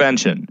infection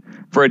prevention.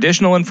 For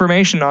additional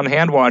information on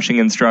hand washing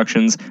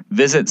instructions,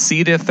 visit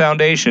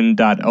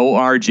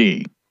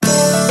cdifffoundation.org.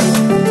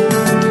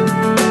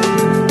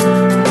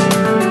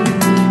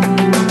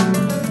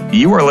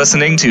 You are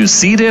listening to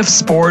C. diff,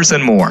 spores,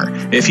 and more.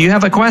 If you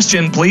have a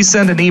question, please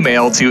send an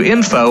email to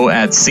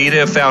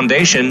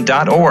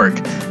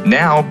info@cdifffoundation.org.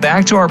 Now,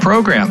 back to our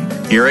program.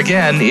 Here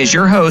again is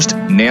your host,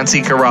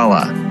 Nancy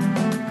Caralla.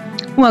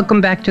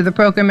 Welcome back to the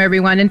program,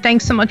 everyone, and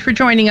thanks so much for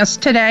joining us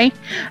today.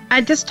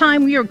 At this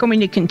time, we are going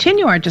to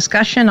continue our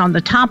discussion on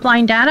the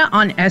top-line data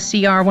on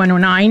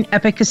SER-109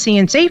 efficacy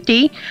and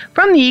safety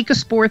from the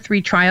ECOSPOR 3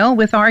 trial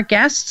with our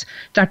guests,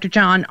 Dr.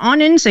 John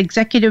Onens,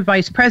 Executive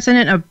Vice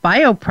President of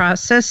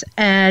Bioprocess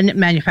and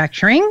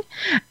Manufacturing,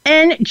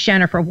 and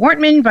Jennifer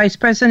Wortman, Vice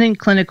President,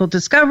 Clinical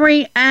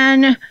Discovery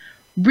and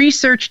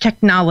Research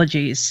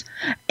Technologies.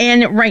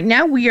 And right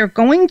now we are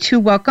going to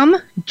welcome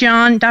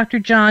Dr.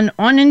 John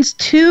Onens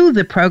to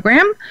the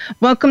program.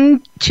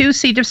 Welcome to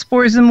C. diff,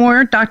 spores, and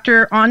more,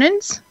 Dr.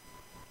 Onens.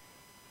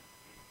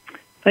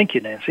 Thank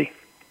you, Nancy.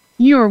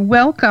 You're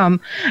welcome.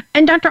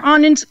 And Dr.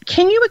 Onens,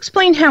 can you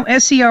explain how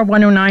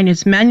SER-109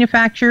 is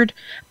manufactured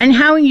and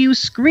how you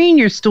screen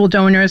your stool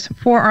donors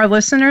for our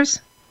listeners?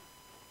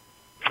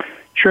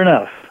 Sure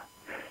enough.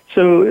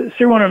 So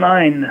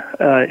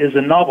SER-109 is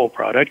a novel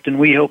product, and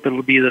we hope it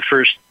will be the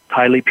first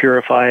highly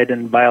purified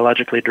and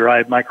biologically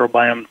derived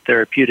microbiome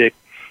therapeutic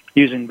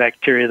using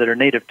bacteria that are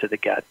native to the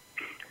gut.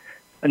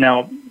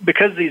 Now,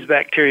 because these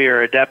bacteria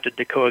are adapted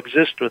to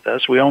coexist with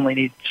us, we only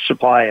need to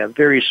supply a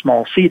very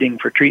small seeding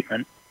for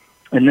treatment,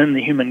 and then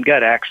the human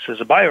gut acts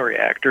as a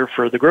bioreactor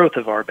for the growth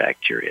of our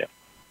bacteria.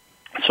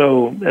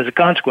 So, as a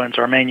consequence,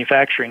 our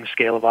manufacturing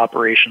scale of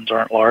operations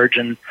aren't large,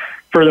 and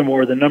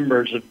furthermore, the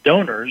numbers of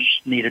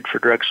donors needed for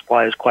drug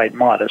supply is quite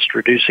modest,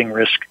 reducing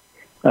risk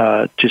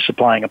to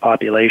supplying a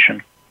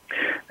population.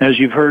 As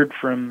you've heard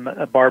from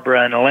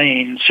Barbara and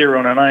Elaine,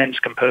 SER-109 is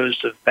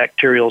composed of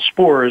bacterial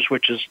spores,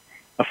 which is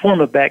a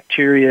form of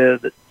bacteria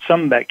that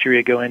some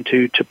bacteria go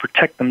into to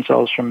protect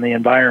themselves from the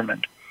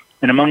environment.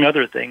 And among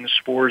other things,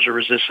 spores are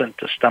resistant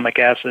to stomach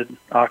acid,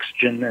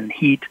 oxygen, and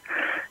heat,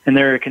 and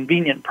they're a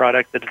convenient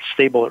product that is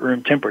stable at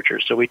room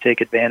temperature, so we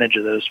take advantage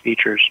of those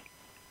features.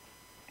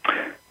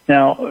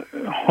 Now,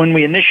 when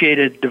we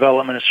initiated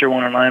development of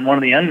SER-109, one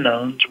of the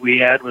unknowns we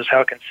had was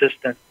how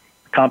consistent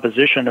the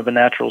composition of a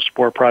natural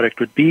spore product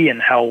would be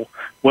and how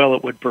well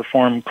it would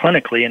perform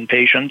clinically in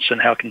patients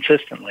and how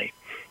consistently.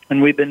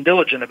 And we've been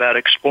diligent about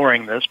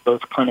exploring this,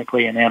 both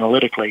clinically and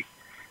analytically.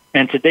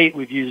 And to date,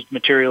 we've used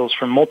materials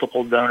from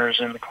multiple donors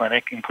in the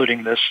clinic,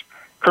 including this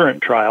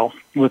current trial,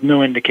 with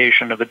no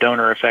indication of a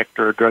donor effect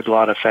or a drug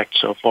lot effect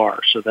so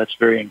far. So that's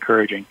very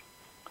encouraging.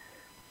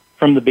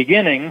 From the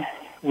beginning,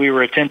 we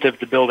were attentive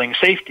to building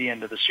safety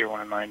into the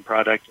SER-109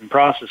 product and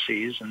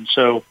processes. And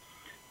so,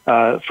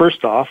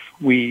 first off,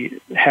 we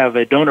have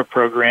a donor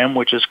program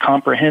which is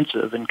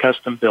comprehensive and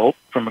custom built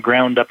from a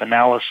ground-up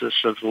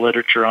analysis of the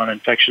literature on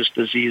infectious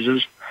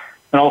diseases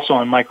and also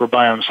on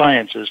microbiome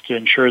sciences to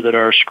ensure that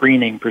our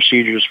screening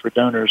procedures for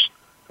donors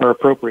are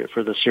appropriate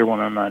for the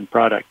SER-109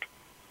 product.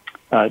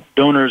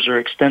 Donors are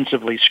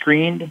extensively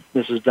screened.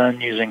 This is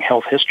done using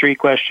health history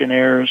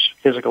questionnaires,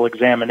 physical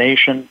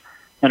examination,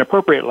 and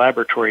appropriate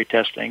laboratory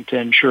testing to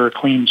ensure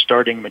clean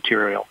starting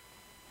material.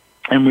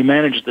 And we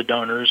manage the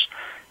donors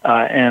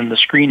and the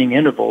screening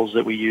intervals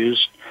that we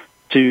use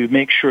to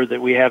make sure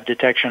that we have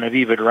detection of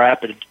even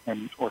rapid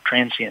or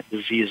transient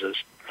diseases.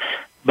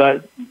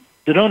 But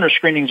the donor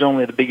screening is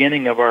only the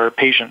beginning of our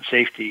patient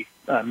safety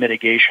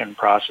mitigation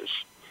process.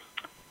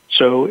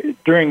 So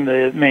during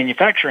the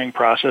manufacturing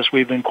process,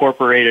 we've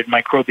incorporated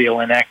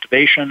microbial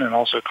inactivation and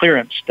also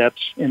clearance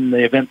steps in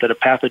the event that a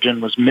pathogen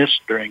was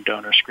missed during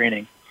donor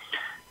screening.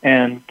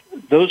 And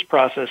those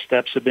process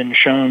steps have been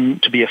shown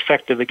to be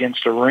effective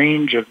against a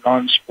range of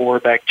non-spore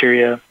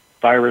bacteria,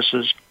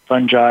 viruses,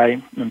 fungi,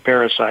 and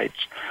parasites.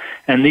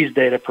 And these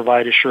data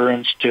provide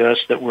assurance to us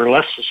that we're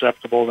less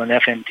susceptible than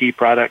FMT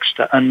products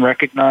to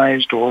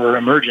unrecognized or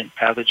emergent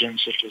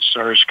pathogens such as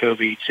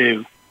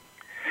SARS-CoV-2.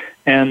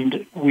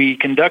 And we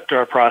conduct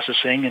our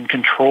processing in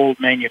controlled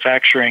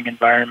manufacturing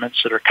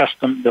environments that are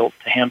custom built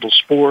to handle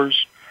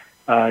spores,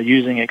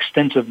 using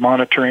extensive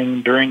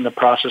monitoring during the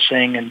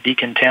processing and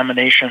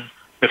decontamination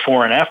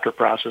before and after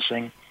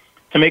processing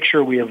to make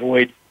sure we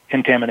avoid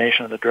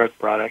contamination of the drug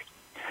product.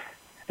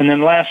 And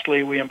then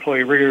lastly, we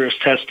employ rigorous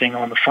testing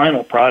on the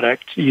final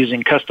product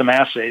using custom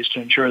assays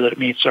to ensure that it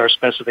meets our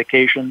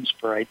specifications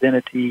for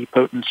identity,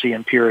 potency,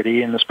 and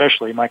purity, and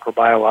especially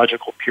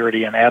microbiological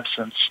purity and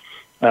absence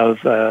of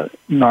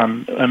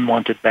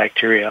unwanted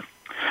bacteria.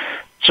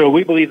 So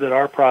we believe that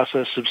our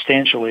process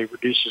substantially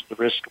reduces the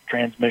risk of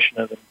transmission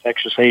of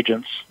infectious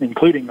agents,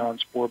 including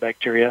non-spore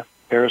bacteria,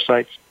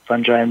 parasites,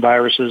 fungi, and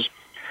viruses.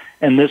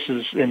 And this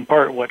is in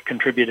part what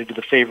contributed to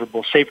the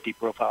favorable safety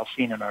profile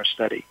seen in our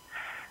study.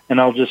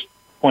 And I'll just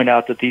point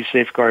out that these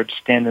safeguards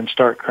stand in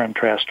stark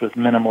contrast with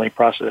minimally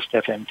processed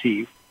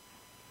FMT.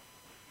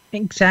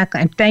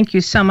 Exactly. And thank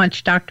you so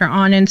much, Dr.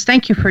 Onens.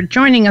 Thank you for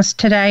joining us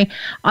today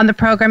on the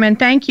program, and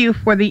thank you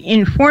for the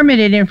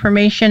informative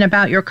information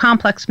about your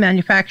complex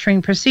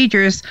manufacturing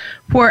procedures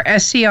for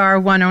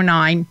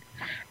SER-109.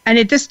 And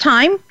at this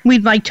time,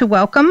 we'd like to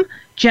welcome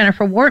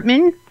Jennifer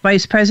Wortman,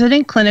 Vice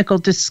President, Clinical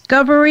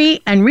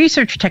Discovery and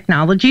Research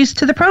Technologies,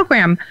 to the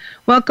program.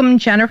 Welcome,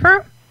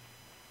 Jennifer.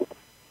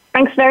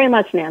 Thanks very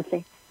much,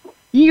 Nancy.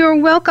 You're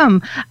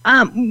welcome.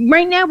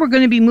 Right now, we're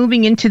going to be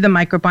moving into the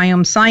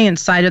microbiome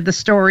science side of the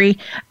story,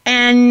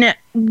 and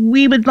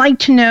we would like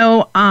to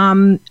know,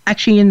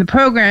 actually in the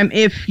program,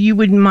 if you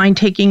wouldn't mind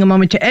taking a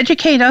moment to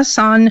educate us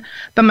on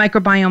the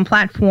microbiome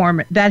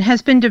platform that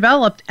has been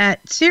developed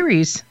at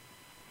Seres.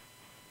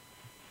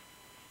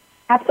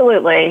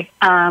 Absolutely.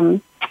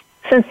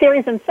 Since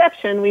Seres'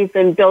 inception, we've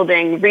been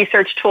building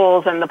research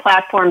tools and the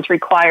platforms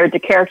required to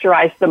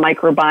characterize the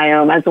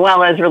microbiome, as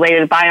well as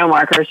related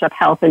biomarkers of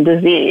health and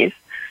disease.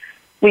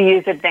 We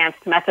use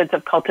advanced methods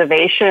of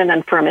cultivation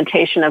and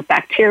fermentation of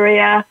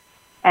bacteria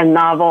and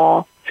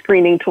novel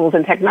screening tools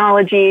and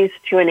technologies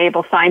to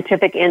enable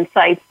scientific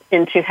insights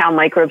into how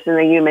microbes in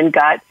the human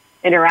gut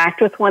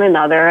interact with one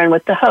another and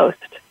with the host.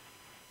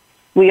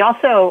 We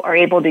also are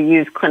able to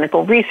use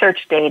clinical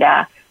research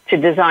data to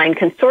design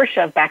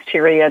consortia of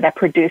bacteria that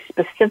produce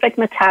specific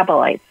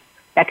metabolites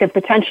that could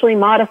potentially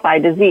modify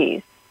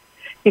disease.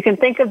 You can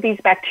think of these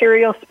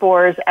bacterial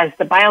spores as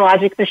the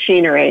biologic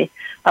machinery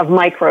of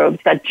microbes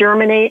that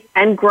germinate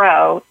and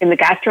grow in the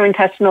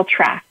gastrointestinal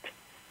tract,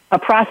 a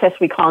process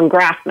we call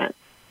engraftment.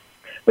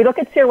 We look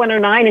at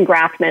SER-109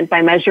 engraftment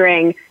by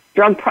measuring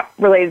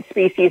drug-related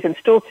species in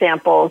stool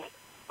samples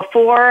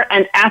before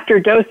and after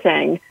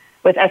dosing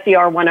with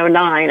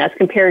SER-109 as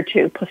compared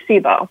to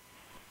placebo.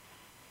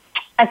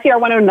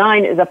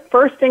 SER-109 is a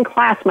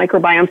first-in-class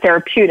microbiome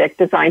therapeutic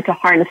designed to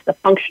harness the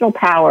functional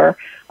power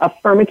of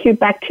firmicute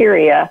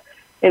bacteria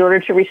in order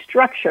to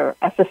restructure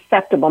a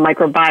susceptible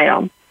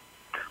microbiome.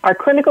 Our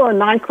clinical and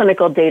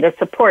non-clinical data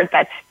support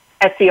that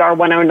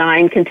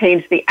SER-109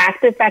 contains the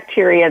active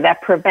bacteria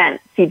that prevent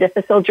C.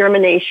 difficile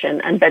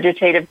germination and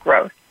vegetative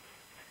growth.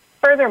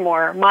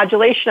 Furthermore,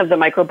 modulation of the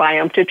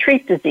microbiome to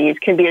treat disease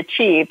can be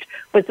achieved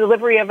with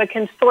delivery of a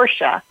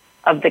consortia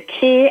of the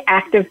key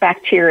active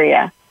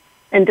bacteria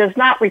and does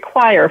not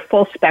require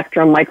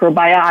full-spectrum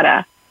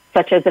microbiota,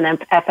 such as an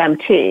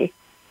FMT,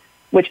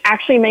 which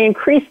actually may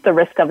increase the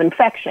risk of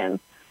infection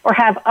or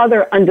have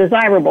other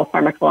undesirable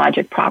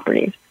pharmacologic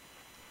properties.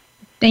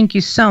 Thank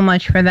you so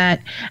much for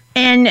that.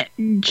 And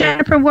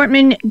Jennifer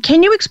Wortman,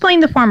 can you explain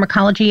the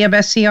pharmacology of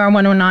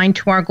SER-109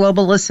 to our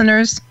global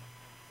listeners?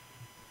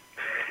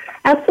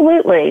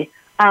 Absolutely.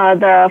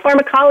 The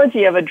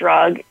pharmacology of a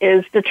drug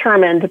is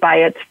determined by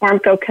its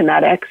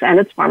pharmacokinetics and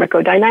its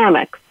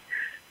pharmacodynamics.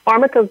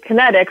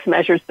 Pharmacokinetics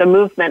measures the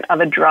movement of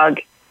a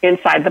drug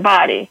inside the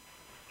body.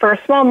 For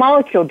a small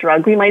molecule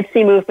drug, we might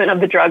see movement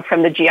of the drug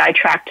from the GI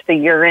tract to the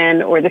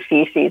urine or the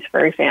feces,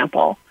 for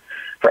example.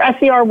 For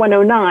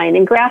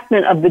SER-109,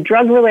 engraftment of the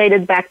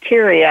drug-related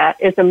bacteria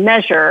is a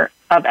measure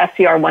of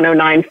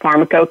SER-109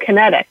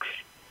 pharmacokinetics.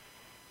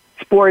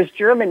 Spores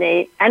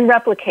germinate and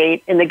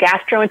replicate in the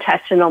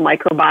gastrointestinal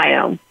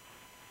microbiome.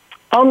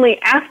 Only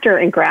after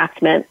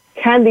engraftment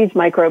can these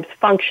microbes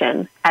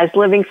function as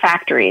living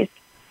factories,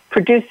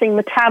 producing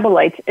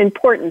metabolites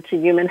important to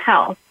human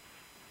health.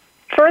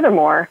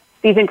 Furthermore,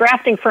 these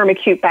engrafting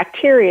firmicute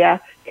bacteria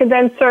can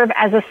then serve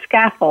as a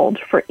scaffold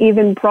for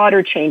even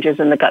broader changes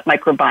in the gut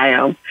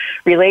microbiome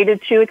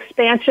related to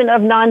expansion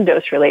of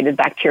non-dose-related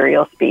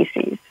bacterial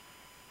species.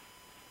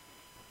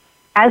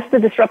 As the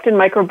disrupted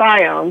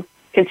microbiome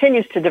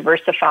continues to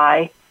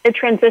diversify, it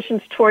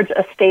transitions towards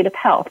a state of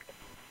health.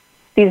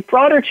 These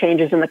broader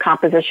changes in the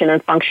composition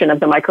and function of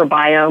the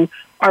microbiome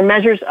are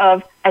measures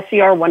of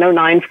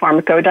SER-109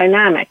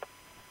 pharmacodynamics.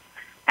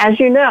 As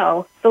you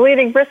know, the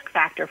leading risk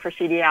factor for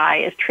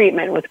CDI is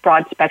treatment with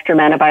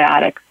broad-spectrum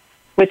antibiotics,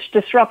 which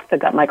disrupts the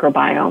gut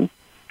microbiome.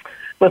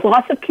 With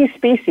loss of key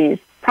species,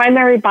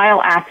 primary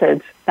bile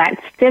acids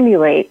that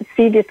stimulate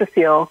C.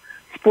 difficile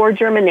spore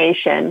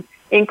germination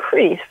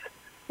increase,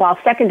 while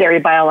secondary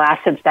bile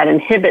acids that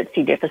inhibit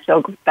C.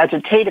 difficile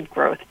vegetative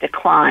growth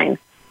decline.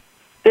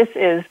 This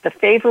is the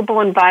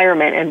favorable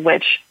environment in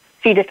which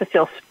C.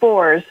 difficile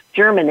spores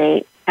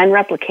germinate and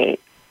replicate.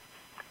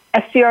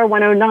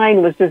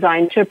 SER-109 was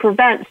designed to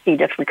prevent C.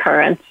 diff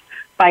recurrence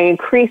by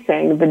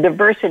increasing the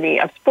diversity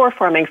of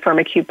spore-forming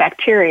firmicute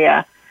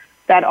bacteria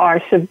that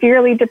are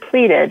severely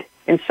depleted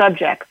in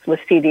subjects with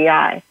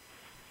CDI.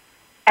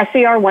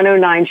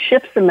 SER-109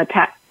 shifts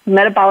the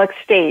metabolic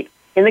state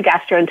in the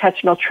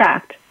gastrointestinal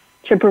tract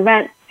to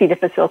prevent C.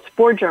 difficile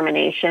spore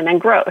germination and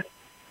growth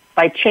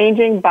by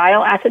changing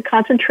bile acid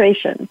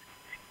concentrations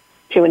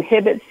to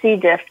inhibit C.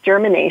 diff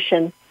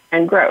germination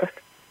and growth.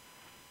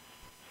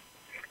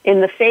 In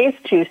the phase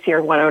 2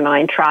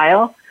 SER-109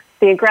 trial,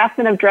 the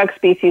engraftment of drug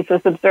species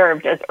was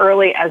observed as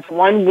early as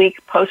 1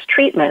 week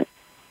post-treatment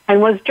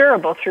and was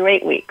durable through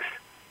 8 weeks.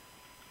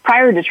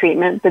 Prior to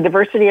treatment, the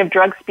diversity of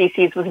drug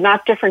species was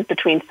not different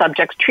between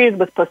subjects treated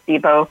with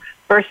placebo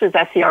versus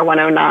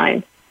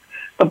SER-109.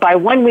 But by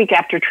 1 week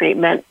after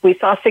treatment, we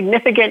saw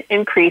significant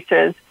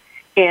increases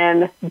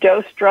in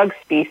dose drug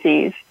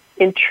species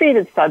in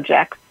treated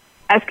subjects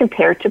as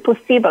compared to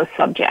placebo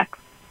subjects.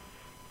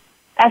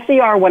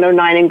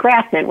 SER-109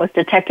 engraftment was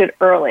detected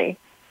early,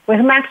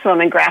 with maximum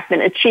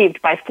engraftment achieved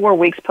by 4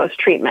 weeks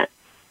post-treatment.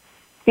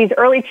 These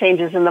early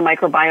changes in the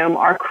microbiome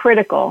are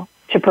critical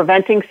to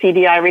preventing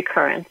CDI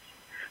recurrence,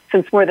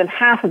 since more than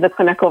half of the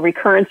clinical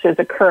recurrences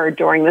occurred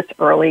during this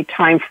early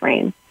time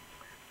frame.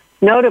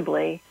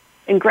 Notably,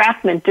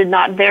 engraftment did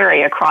not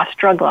vary across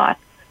drug lots.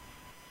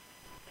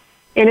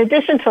 In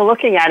addition to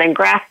looking at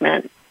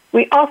engraftment,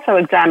 we also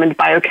examined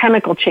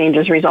biochemical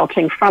changes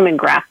resulting from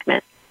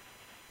engraftment.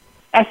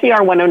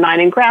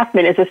 SER-109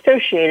 engraftment is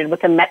associated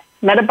with a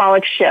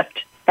metabolic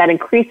shift that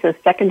increases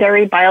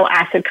secondary bile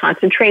acid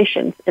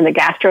concentrations in the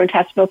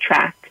gastrointestinal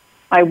tract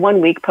by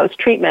 1 week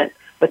post-treatment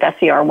with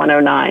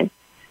SER-109.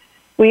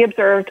 We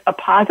observed a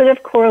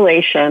positive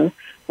correlation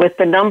with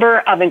the number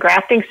of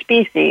engrafting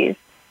species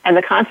and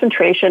the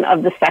concentration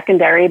of the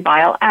secondary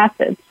bile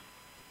acids.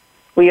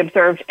 We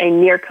observed a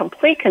near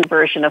complete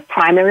conversion of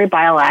primary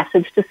bile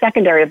acids to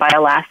secondary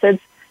bile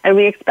acids, and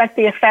we expect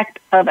the effect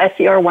of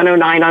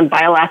SER-109 on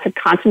bile acid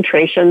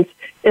concentrations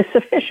is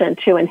sufficient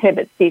to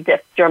inhibit C.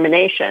 diff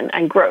germination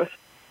and growth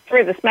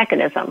through this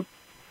mechanism.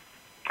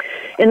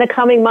 In the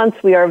coming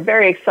months, we are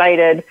very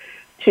excited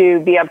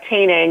to be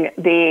obtaining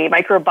the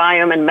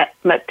microbiome and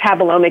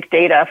metabolomic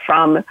data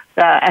from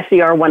the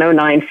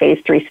SER-109 phase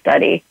 3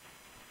 study.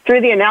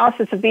 Through the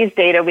analysis of these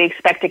data, we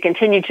expect to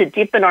continue to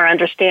deepen our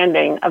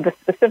understanding of the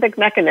specific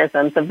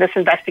mechanisms of this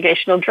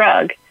investigational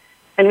drug,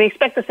 and we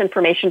expect this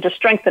information to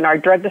strengthen our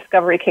drug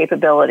discovery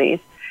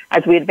capabilities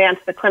as we advance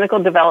the clinical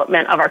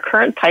development of our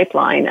current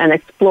pipeline and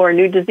explore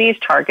new disease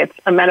targets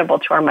amenable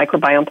to our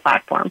microbiome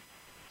platform.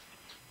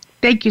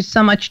 Thank you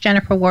so much,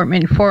 Jennifer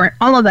Wortman, for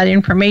all of that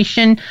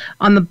information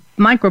on the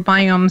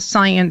microbiome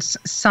science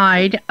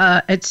side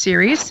at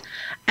Ceres.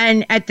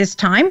 And at this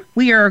time,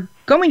 we are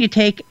going to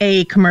take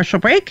a commercial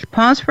break,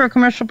 pause for a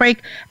commercial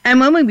break, and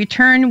when we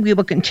return, we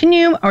will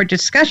continue our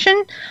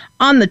discussion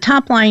on the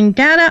top-line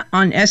data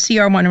on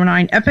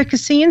SER-109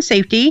 efficacy and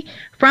safety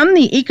from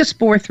the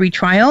ECOSPOR 3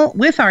 trial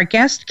with our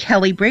guest,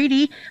 Kelly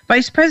Brady,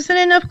 Vice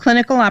President of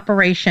Clinical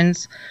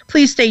Operations.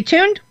 Please stay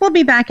tuned. We'll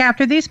be back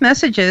after these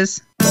messages.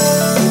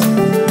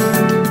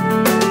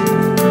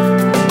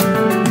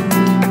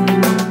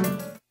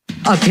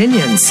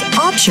 Opinions,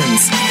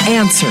 options,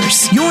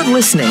 answers. You're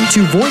listening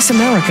to Voice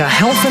America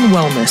Health and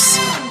Wellness.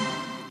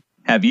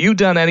 Have you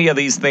done any of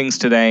these things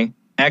today?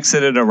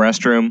 Exited a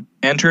restroom,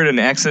 entered and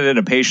exited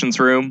a patient's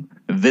room,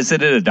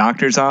 visited a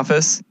doctor's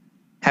office?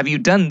 Have you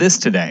done this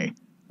today?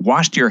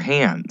 Washed your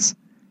hands?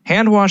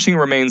 Hand washing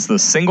remains the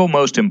single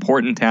most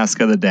important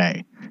task of the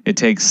day. It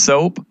takes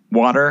soap,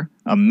 water,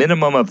 a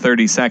minimum of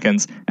 30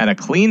 seconds, and a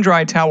clean,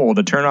 dry towel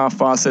to turn off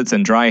faucets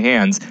and dry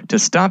hands to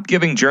stop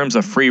giving germs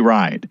a free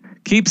ride.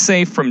 Keep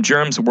safe from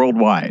germs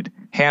worldwide.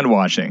 Hand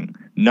washing,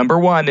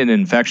 #1 in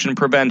infection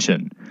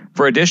prevention.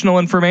 For additional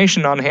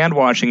information on hand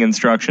washing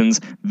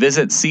instructions,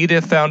 visit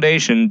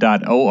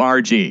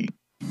cdifffoundation.org.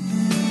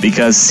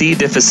 Because C.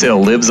 difficile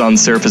lives on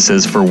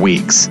surfaces for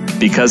weeks,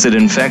 because it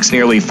infects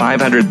nearly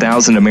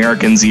 500,000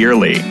 Americans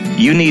yearly,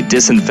 you need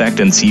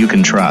disinfectants you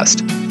can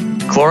trust.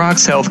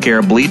 Clorox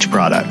Healthcare bleach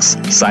products,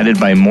 cited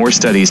by more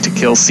studies to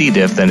kill C.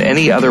 diff than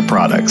any other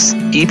products.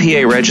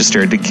 EPA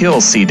registered to kill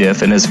C.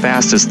 diff in as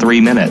fast as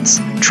 3 minutes.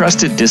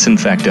 Trusted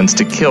disinfectants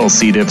to kill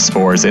C. diff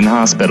spores in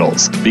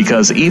hospitals,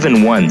 because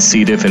even one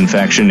C. diff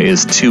infection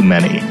is too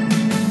many.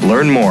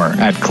 Learn more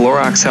at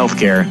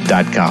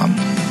CloroxHealthcare.com.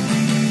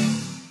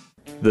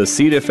 The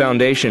C. diff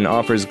Foundation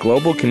offers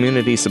global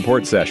community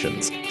support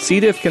sessions. C.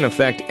 diff can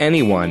affect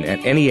anyone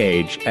at any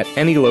age, at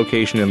any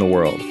location in the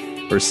world.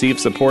 Receive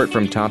support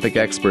from topic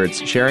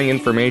experts sharing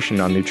information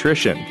on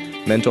nutrition,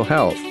 mental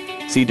health,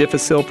 C.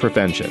 difficile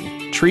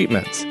prevention,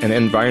 treatments, and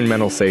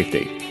environmental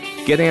safety.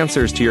 Get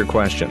answers to your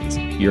questions.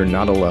 You're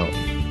not alone.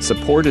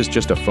 Support is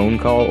just a phone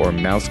call or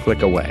mouse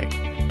click away.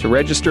 To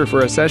register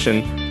for a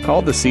session,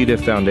 call the C.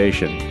 diff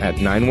Foundation at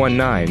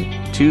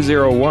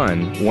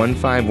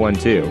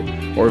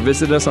 919-201-1512 or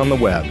visit us on the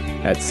web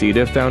at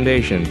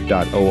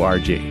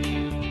cdifffoundation.org.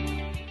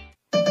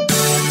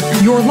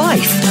 Your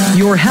life,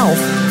 your health,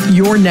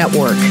 your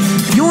network.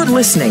 You're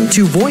listening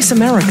to Voice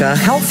America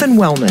Health and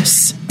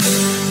Wellness.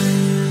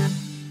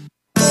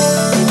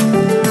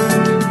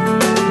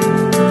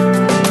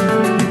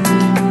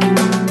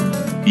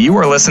 You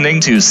are listening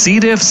to C.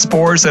 diff,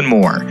 spores, and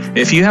more.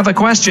 If you have a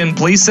question,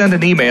 please send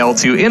an email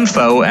to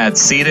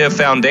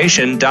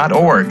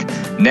info@cdifffoundation.org.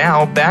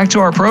 Now, back to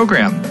our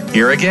program.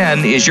 Here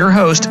again is your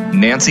host,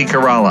 Nancy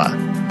Caralla.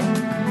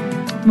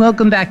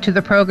 Welcome back to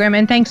the program,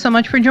 and thanks so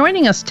much for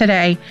joining us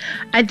today.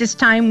 At this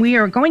time, we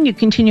are going to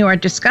continue our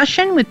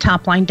discussion with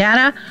top-line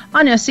data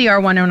on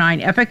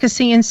SER-109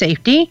 efficacy and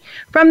safety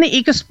from the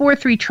ECOSPOR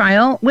 3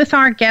 trial with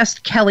our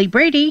guest, Kelly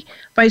Brady,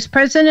 Vice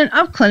President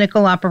of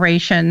Clinical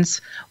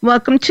Operations.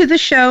 Welcome to the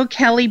show,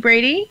 Kelly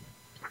Brady.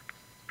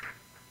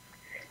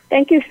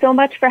 Thank you so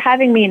much for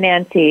having me,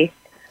 Nancy.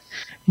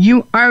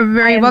 You are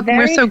very welcome.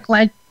 We're so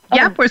glad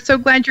Yep, we're so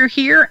glad you're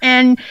here.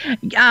 And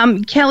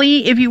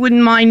Kelly, if you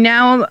wouldn't mind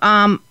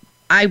now,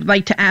 I'd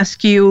like to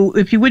ask you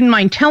if you wouldn't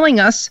mind telling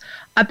us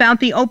about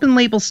the open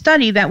label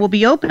study that will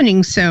be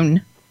opening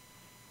soon.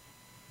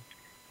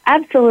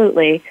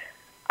 Absolutely.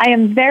 I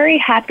am very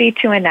happy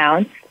to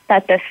announce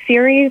that the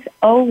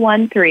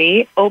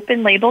SERIES-013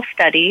 open label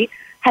study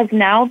has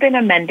now been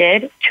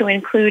amended to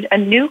include a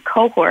new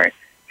cohort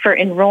for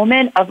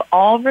enrollment of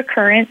all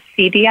recurrent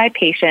CDI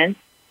patients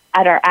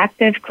at our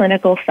active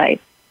clinical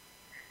sites.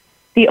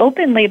 The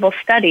open label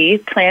study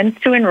plans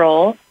to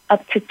enroll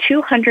up to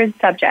 200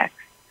 subjects,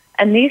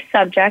 and these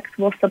subjects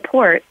will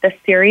support the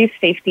series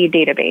safety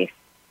database.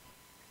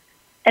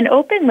 An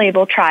open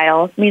label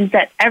trial means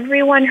that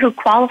everyone who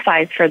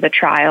qualifies for the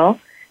trial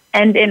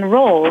and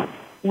enrolls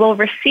will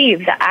receive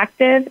the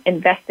active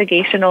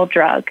investigational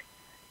drug,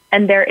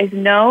 and there is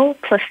no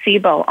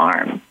placebo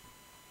arm.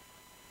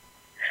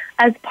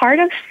 As part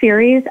of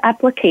SERIES'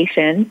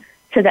 application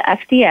to the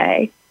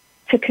FDA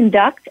to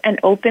conduct an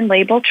open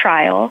label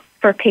trial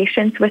for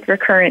patients with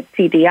recurrent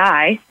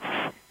CDI,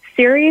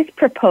 SERIES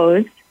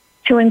proposed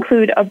to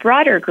include a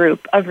broader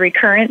group of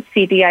recurrent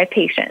CDI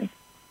patients,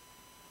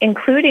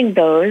 including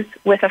those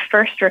with a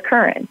first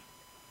recurrence.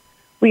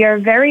 We are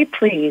very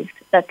pleased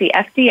that the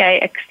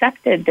FDA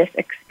accepted this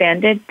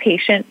expanded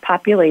patient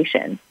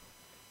population.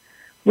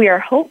 We are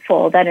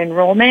hopeful that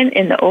enrollment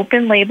in the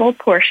open label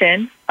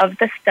portion of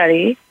the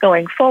study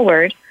going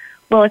forward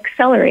will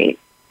accelerate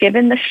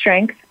given the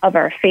strength of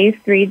our phase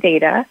 3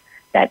 data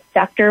that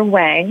Dr.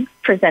 Wang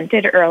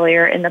presented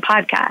earlier in the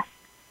podcast.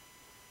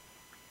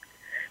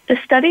 The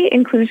study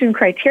inclusion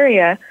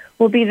criteria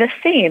will be the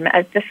same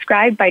as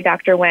described by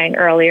Dr. Wang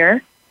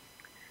earlier,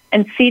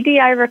 and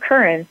CDI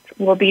recurrence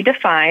will be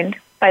defined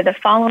by the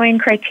following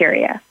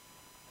criteria: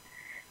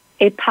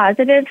 a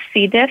positive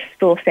C. diff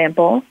stool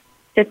sample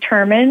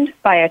determined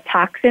by a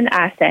toxin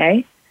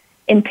assay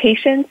in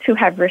patients who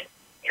have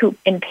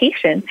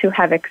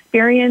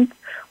experienced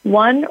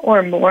one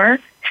or more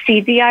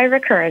CDI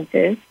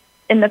recurrences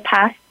in the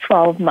past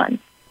 12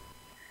 months,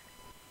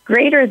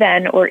 greater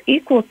than or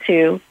equal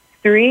to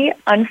 3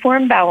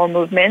 unformed bowel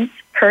movements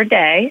per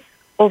day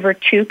over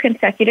 2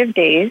 consecutive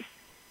days,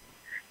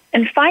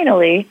 and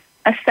finally,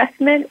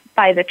 assessment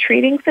by the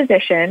treating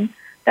physician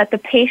that the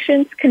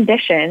patient's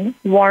condition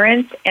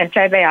warrants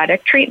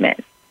antibiotic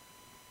treatment.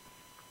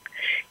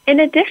 In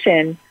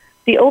addition,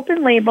 the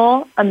open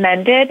label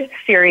amended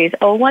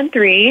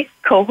SERIES-013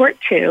 Cohort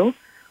 2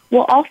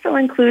 will also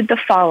include the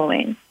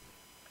following: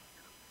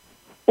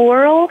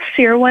 oral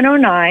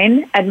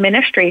SER-109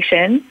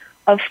 administration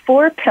of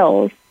 4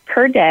 pills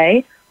per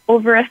day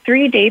over a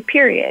 3-day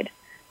period,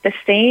 the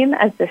same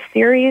as the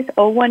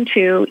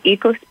SERIES-012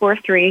 ECOSPOR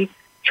 3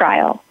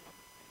 trial.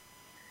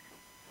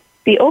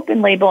 The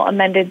open label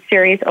amended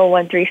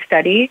SERIES-013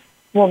 study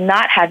will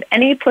not have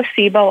any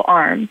placebo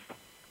arms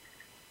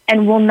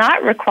and will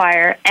not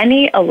require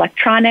any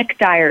electronic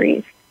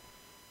diaries.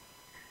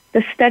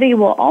 The study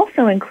will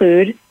also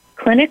include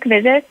clinic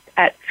visits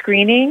at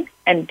screening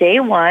and day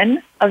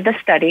 1 of the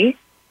study,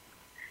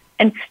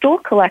 and stool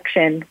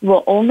collection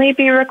will only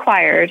be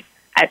required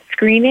at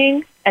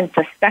screening and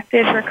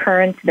suspected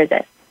recurrence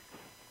visits.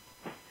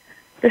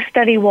 The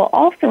study will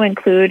also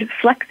include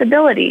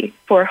flexibility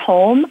for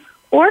home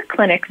or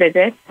clinic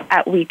visits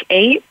at week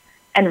 8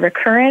 and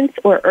recurrence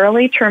or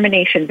early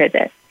termination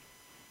visits.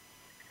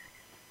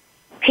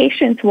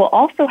 Patients will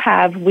also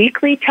have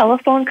weekly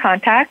telephone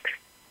contacts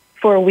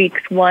for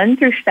weeks 1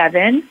 through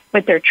 7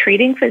 with their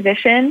treating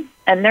physician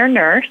and their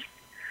nurse,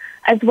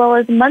 as well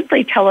as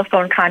monthly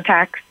telephone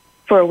contacts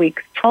for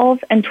weeks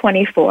 12 and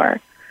 24,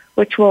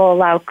 which will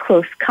allow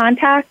close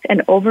contact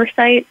and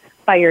oversight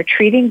by your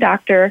treating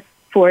doctor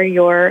for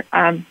your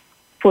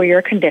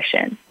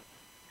condition.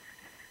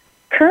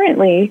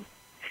 Currently,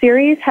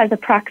 SERIES has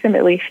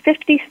approximately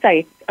 50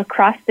 sites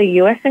across the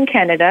U.S. and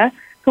Canada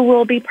who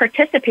will be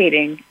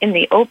participating in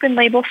the open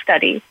label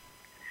study,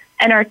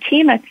 and our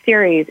team at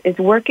SERIES is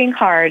working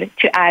hard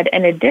to add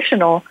an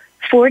additional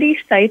 40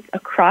 sites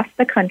across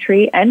the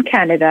country and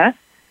Canada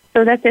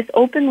so that this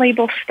open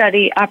label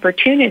study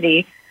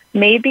opportunity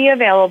may be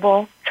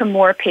available to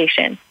more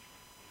patients.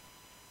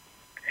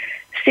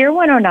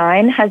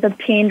 SER-109 has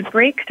obtained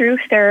breakthrough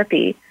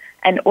therapy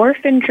and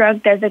orphan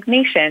drug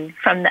designation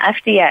from the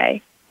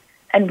FDA,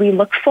 and we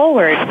look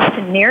forward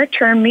to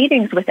near-term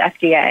meetings with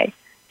FDA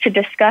to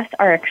discuss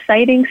our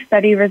exciting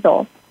study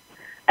results,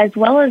 as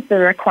well as the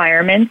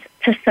requirements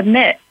to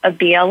submit a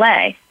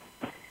BLA.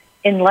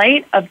 In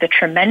light of the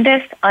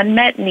tremendous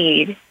unmet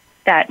need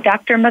that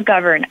Dr.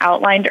 McGovern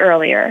outlined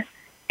earlier,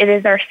 it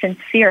is our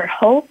sincere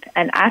hope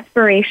and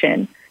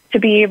aspiration to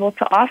be able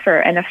to offer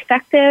an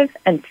effective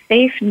and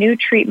safe new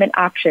treatment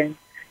option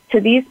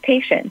to these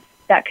patients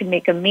that could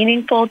make a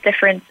meaningful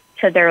difference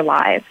to their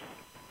lives.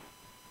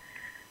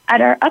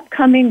 At our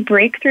upcoming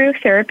Breakthrough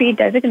Therapy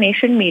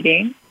Designation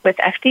meeting with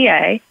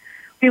FDA,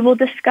 we will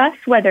discuss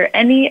whether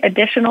any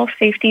additional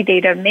safety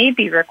data may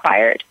be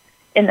required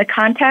in the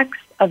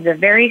context of the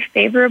very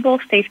favorable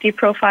safety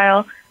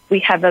profile we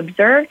have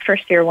observed for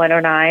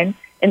SER-109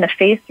 in the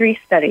phase 3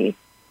 study,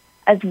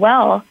 as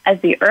well as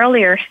the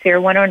earlier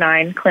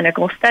SER-109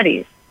 clinical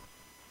studies.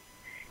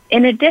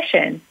 In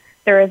addition,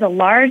 there is a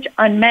large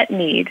unmet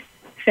need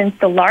since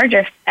the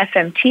largest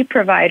FMT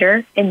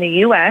provider in the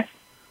U.S.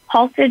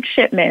 halted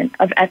shipment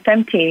of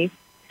FMT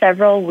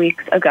several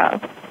weeks ago.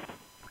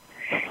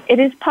 It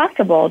is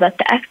possible that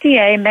the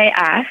FDA may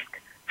ask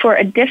for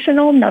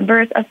additional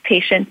numbers of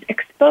patients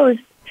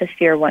exposed to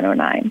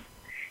SER-109,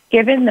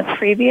 given the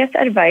previous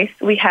advice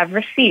we have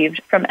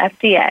received from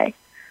FDA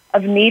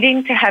of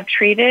needing to have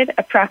treated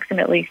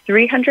approximately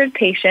 300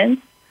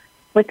 patients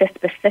with a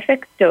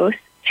specific dose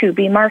to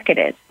be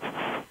marketed.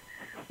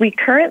 We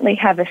currently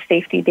have a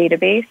safety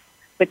database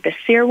with the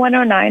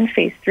SER-109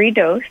 phase 3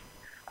 dose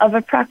of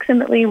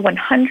approximately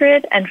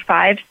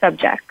 105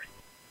 subjects.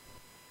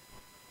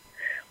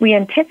 We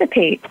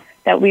anticipate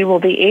that we will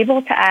be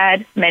able to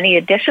add many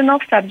additional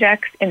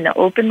subjects in the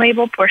open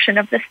label portion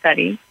of the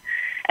study,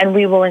 and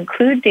we will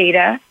include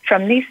data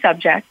from these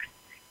subjects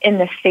in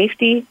the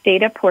safety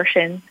data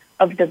portion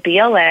of the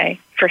BLA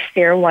for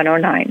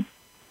SER-109.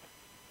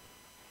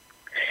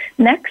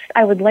 Next,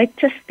 I would like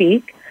to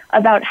speak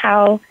about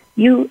how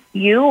you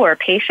or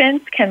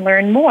patients can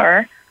learn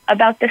more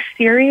about the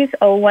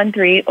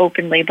SERIES-013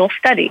 open label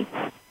study.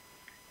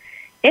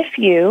 If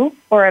you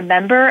or a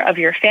member of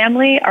your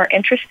family are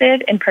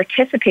interested in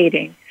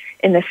participating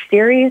in the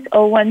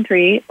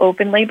SERIES-013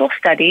 open label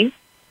study,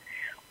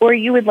 or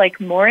you would like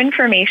more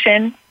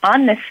information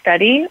on this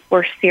study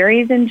or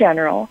series in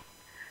general,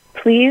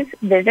 please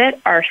visit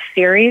our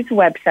series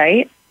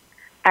website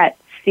at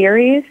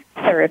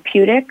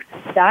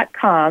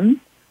seriestherapeutics.com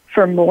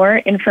for more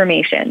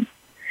information.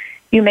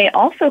 You may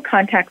also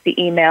contact the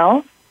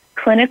email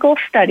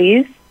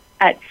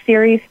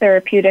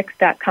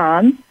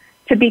clinicalstudies@seriestherapeutics.com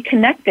to be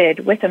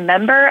connected with a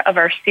member of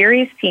our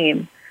series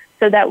team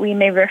so that we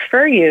may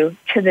refer you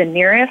to the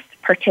nearest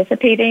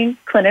participating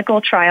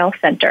clinical trial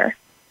center.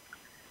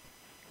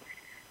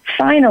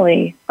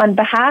 Finally, on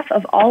behalf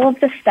of all of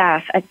the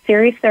staff at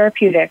Series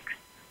Therapeutics,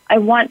 I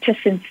want to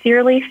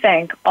sincerely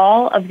thank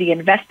all of the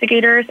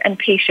investigators and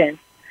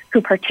patients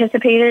who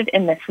participated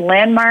in this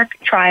landmark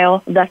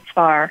trial thus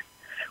far,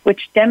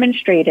 which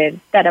demonstrated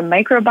that a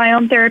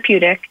microbiome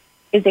therapeutic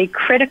is a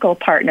critical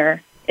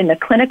partner in the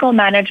clinical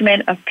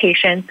management of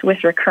patients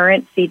with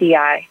recurrent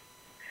CDI.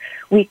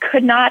 We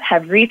could not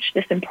have reached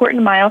this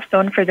important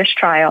milestone for this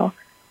trial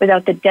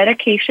without the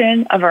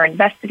dedication of our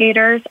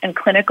investigators and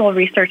clinical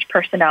research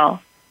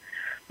personnel.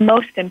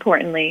 Most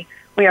importantly,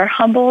 we are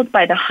humbled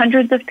by the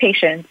hundreds of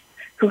patients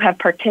who have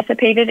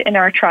participated in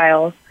our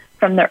trials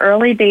from the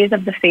early days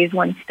of the phase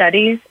 1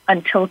 studies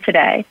until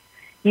today.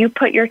 You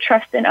put your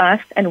trust in us,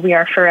 and we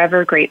are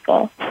forever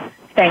grateful.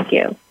 Thank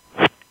you.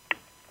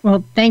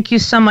 Well, thank you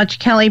so much,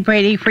 Kelly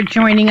Brady, for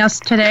joining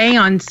us today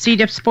on C.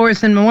 diff,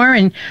 spores, and more,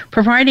 and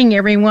providing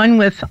everyone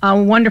with a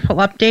wonderful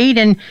update.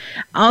 And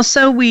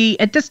also,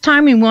 at this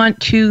time, we want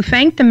to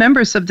thank the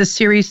members of the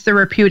Series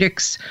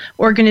Therapeutics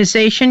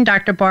organization,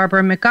 Dr.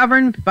 Barbara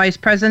McGovern, Vice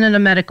President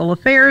of Medical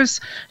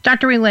Affairs,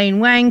 Dr. Elaine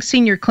Wang,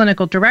 Senior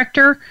Clinical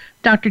Director,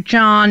 Dr.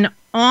 John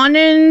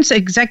Onens,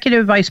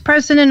 Executive Vice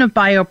President of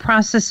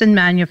Bioprocess and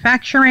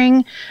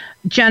Manufacturing,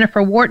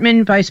 Jennifer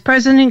Wortman, Vice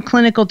President,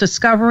 Clinical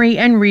Discovery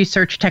and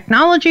Research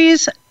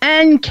Technologies,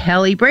 and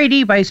Kelly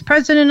Brady, Vice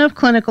President of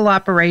Clinical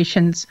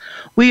Operations.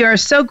 We are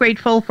so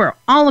grateful for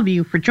all of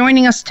you for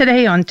joining us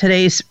today on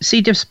today's C.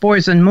 diff,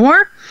 spores, and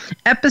more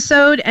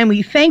episode, and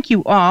we thank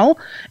you all,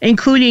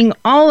 including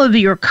all of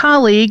your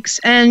colleagues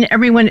and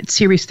everyone at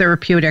Series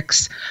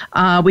Therapeutics.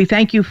 We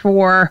thank you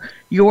for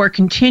your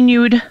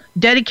continued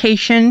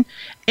dedication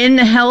in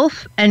the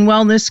health and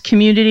wellness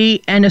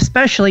community, and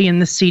especially in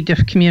the C.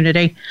 diff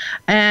community.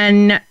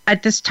 And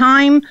at this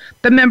time,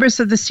 the members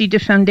of the C.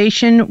 diff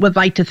Foundation would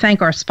like to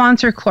thank our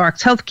sponsor,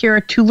 Clorox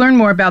Healthcare. To learn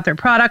more about their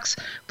products,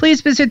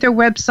 please visit their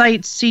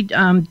website,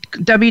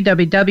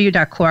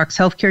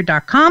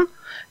 www.cloroxhealthcare.com.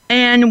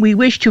 And we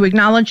wish to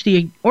acknowledge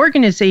the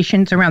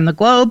organizations around the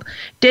globe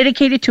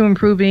dedicated to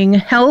improving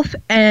health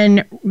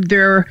and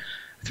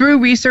through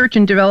research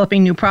and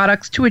developing new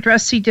products to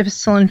address C.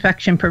 difficile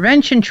infection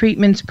prevention,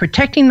 treatments,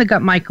 protecting the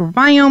gut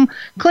microbiome,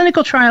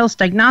 clinical trials,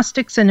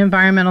 diagnostics, and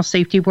environmental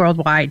safety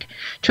worldwide.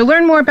 To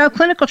learn more about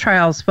clinical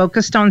trials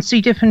focused on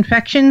C. diff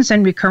infections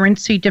and recurrent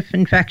C. diff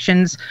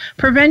infections,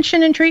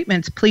 prevention and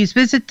treatments, please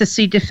visit the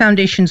C. diff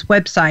Foundation's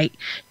website,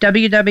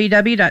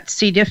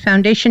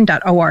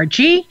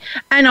 www.cdifffoundation.org,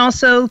 and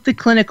also the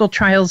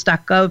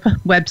clinicaltrials.gov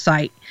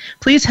website.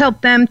 Please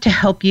help them to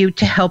help you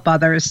to help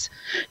others.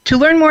 To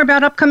learn more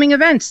about upcoming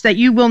events that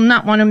you will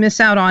not want to miss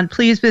out on,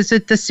 please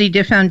visit the C.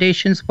 diff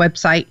Foundation's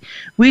website.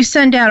 We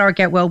send out our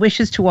get well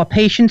wishes to all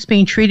patients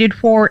being treated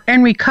for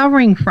and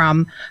recovering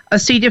from a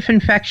C. diff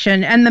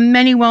infection and the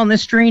many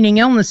wellness-draining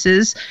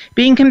illnesses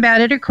being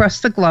combated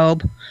across the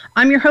globe.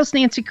 I'm your host,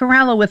 Nancy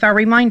Corralo, with our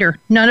reminder,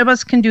 none of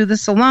us can do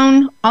this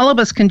alone. All of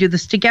us can do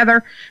this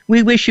together.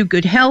 We wish you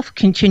good health,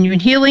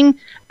 continued healing,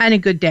 and a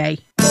good day.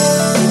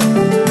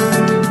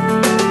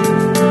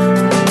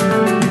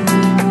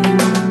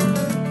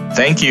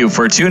 Thank you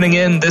for tuning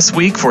in this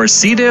week for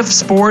C. diff,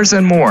 spores,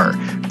 and more.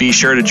 Be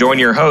sure to join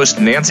your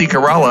host, Nancy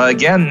Caralla,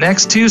 again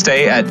next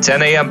Tuesday at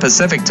 10 a.m.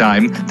 Pacific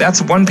Time.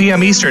 That's 1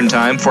 p.m. Eastern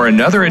Time for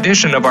another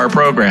edition of our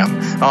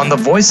program on the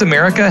Voice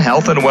America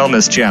Health and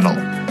Wellness Channel.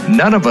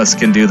 None of us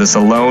can do this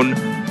alone.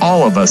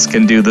 All of us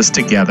can do this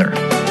together.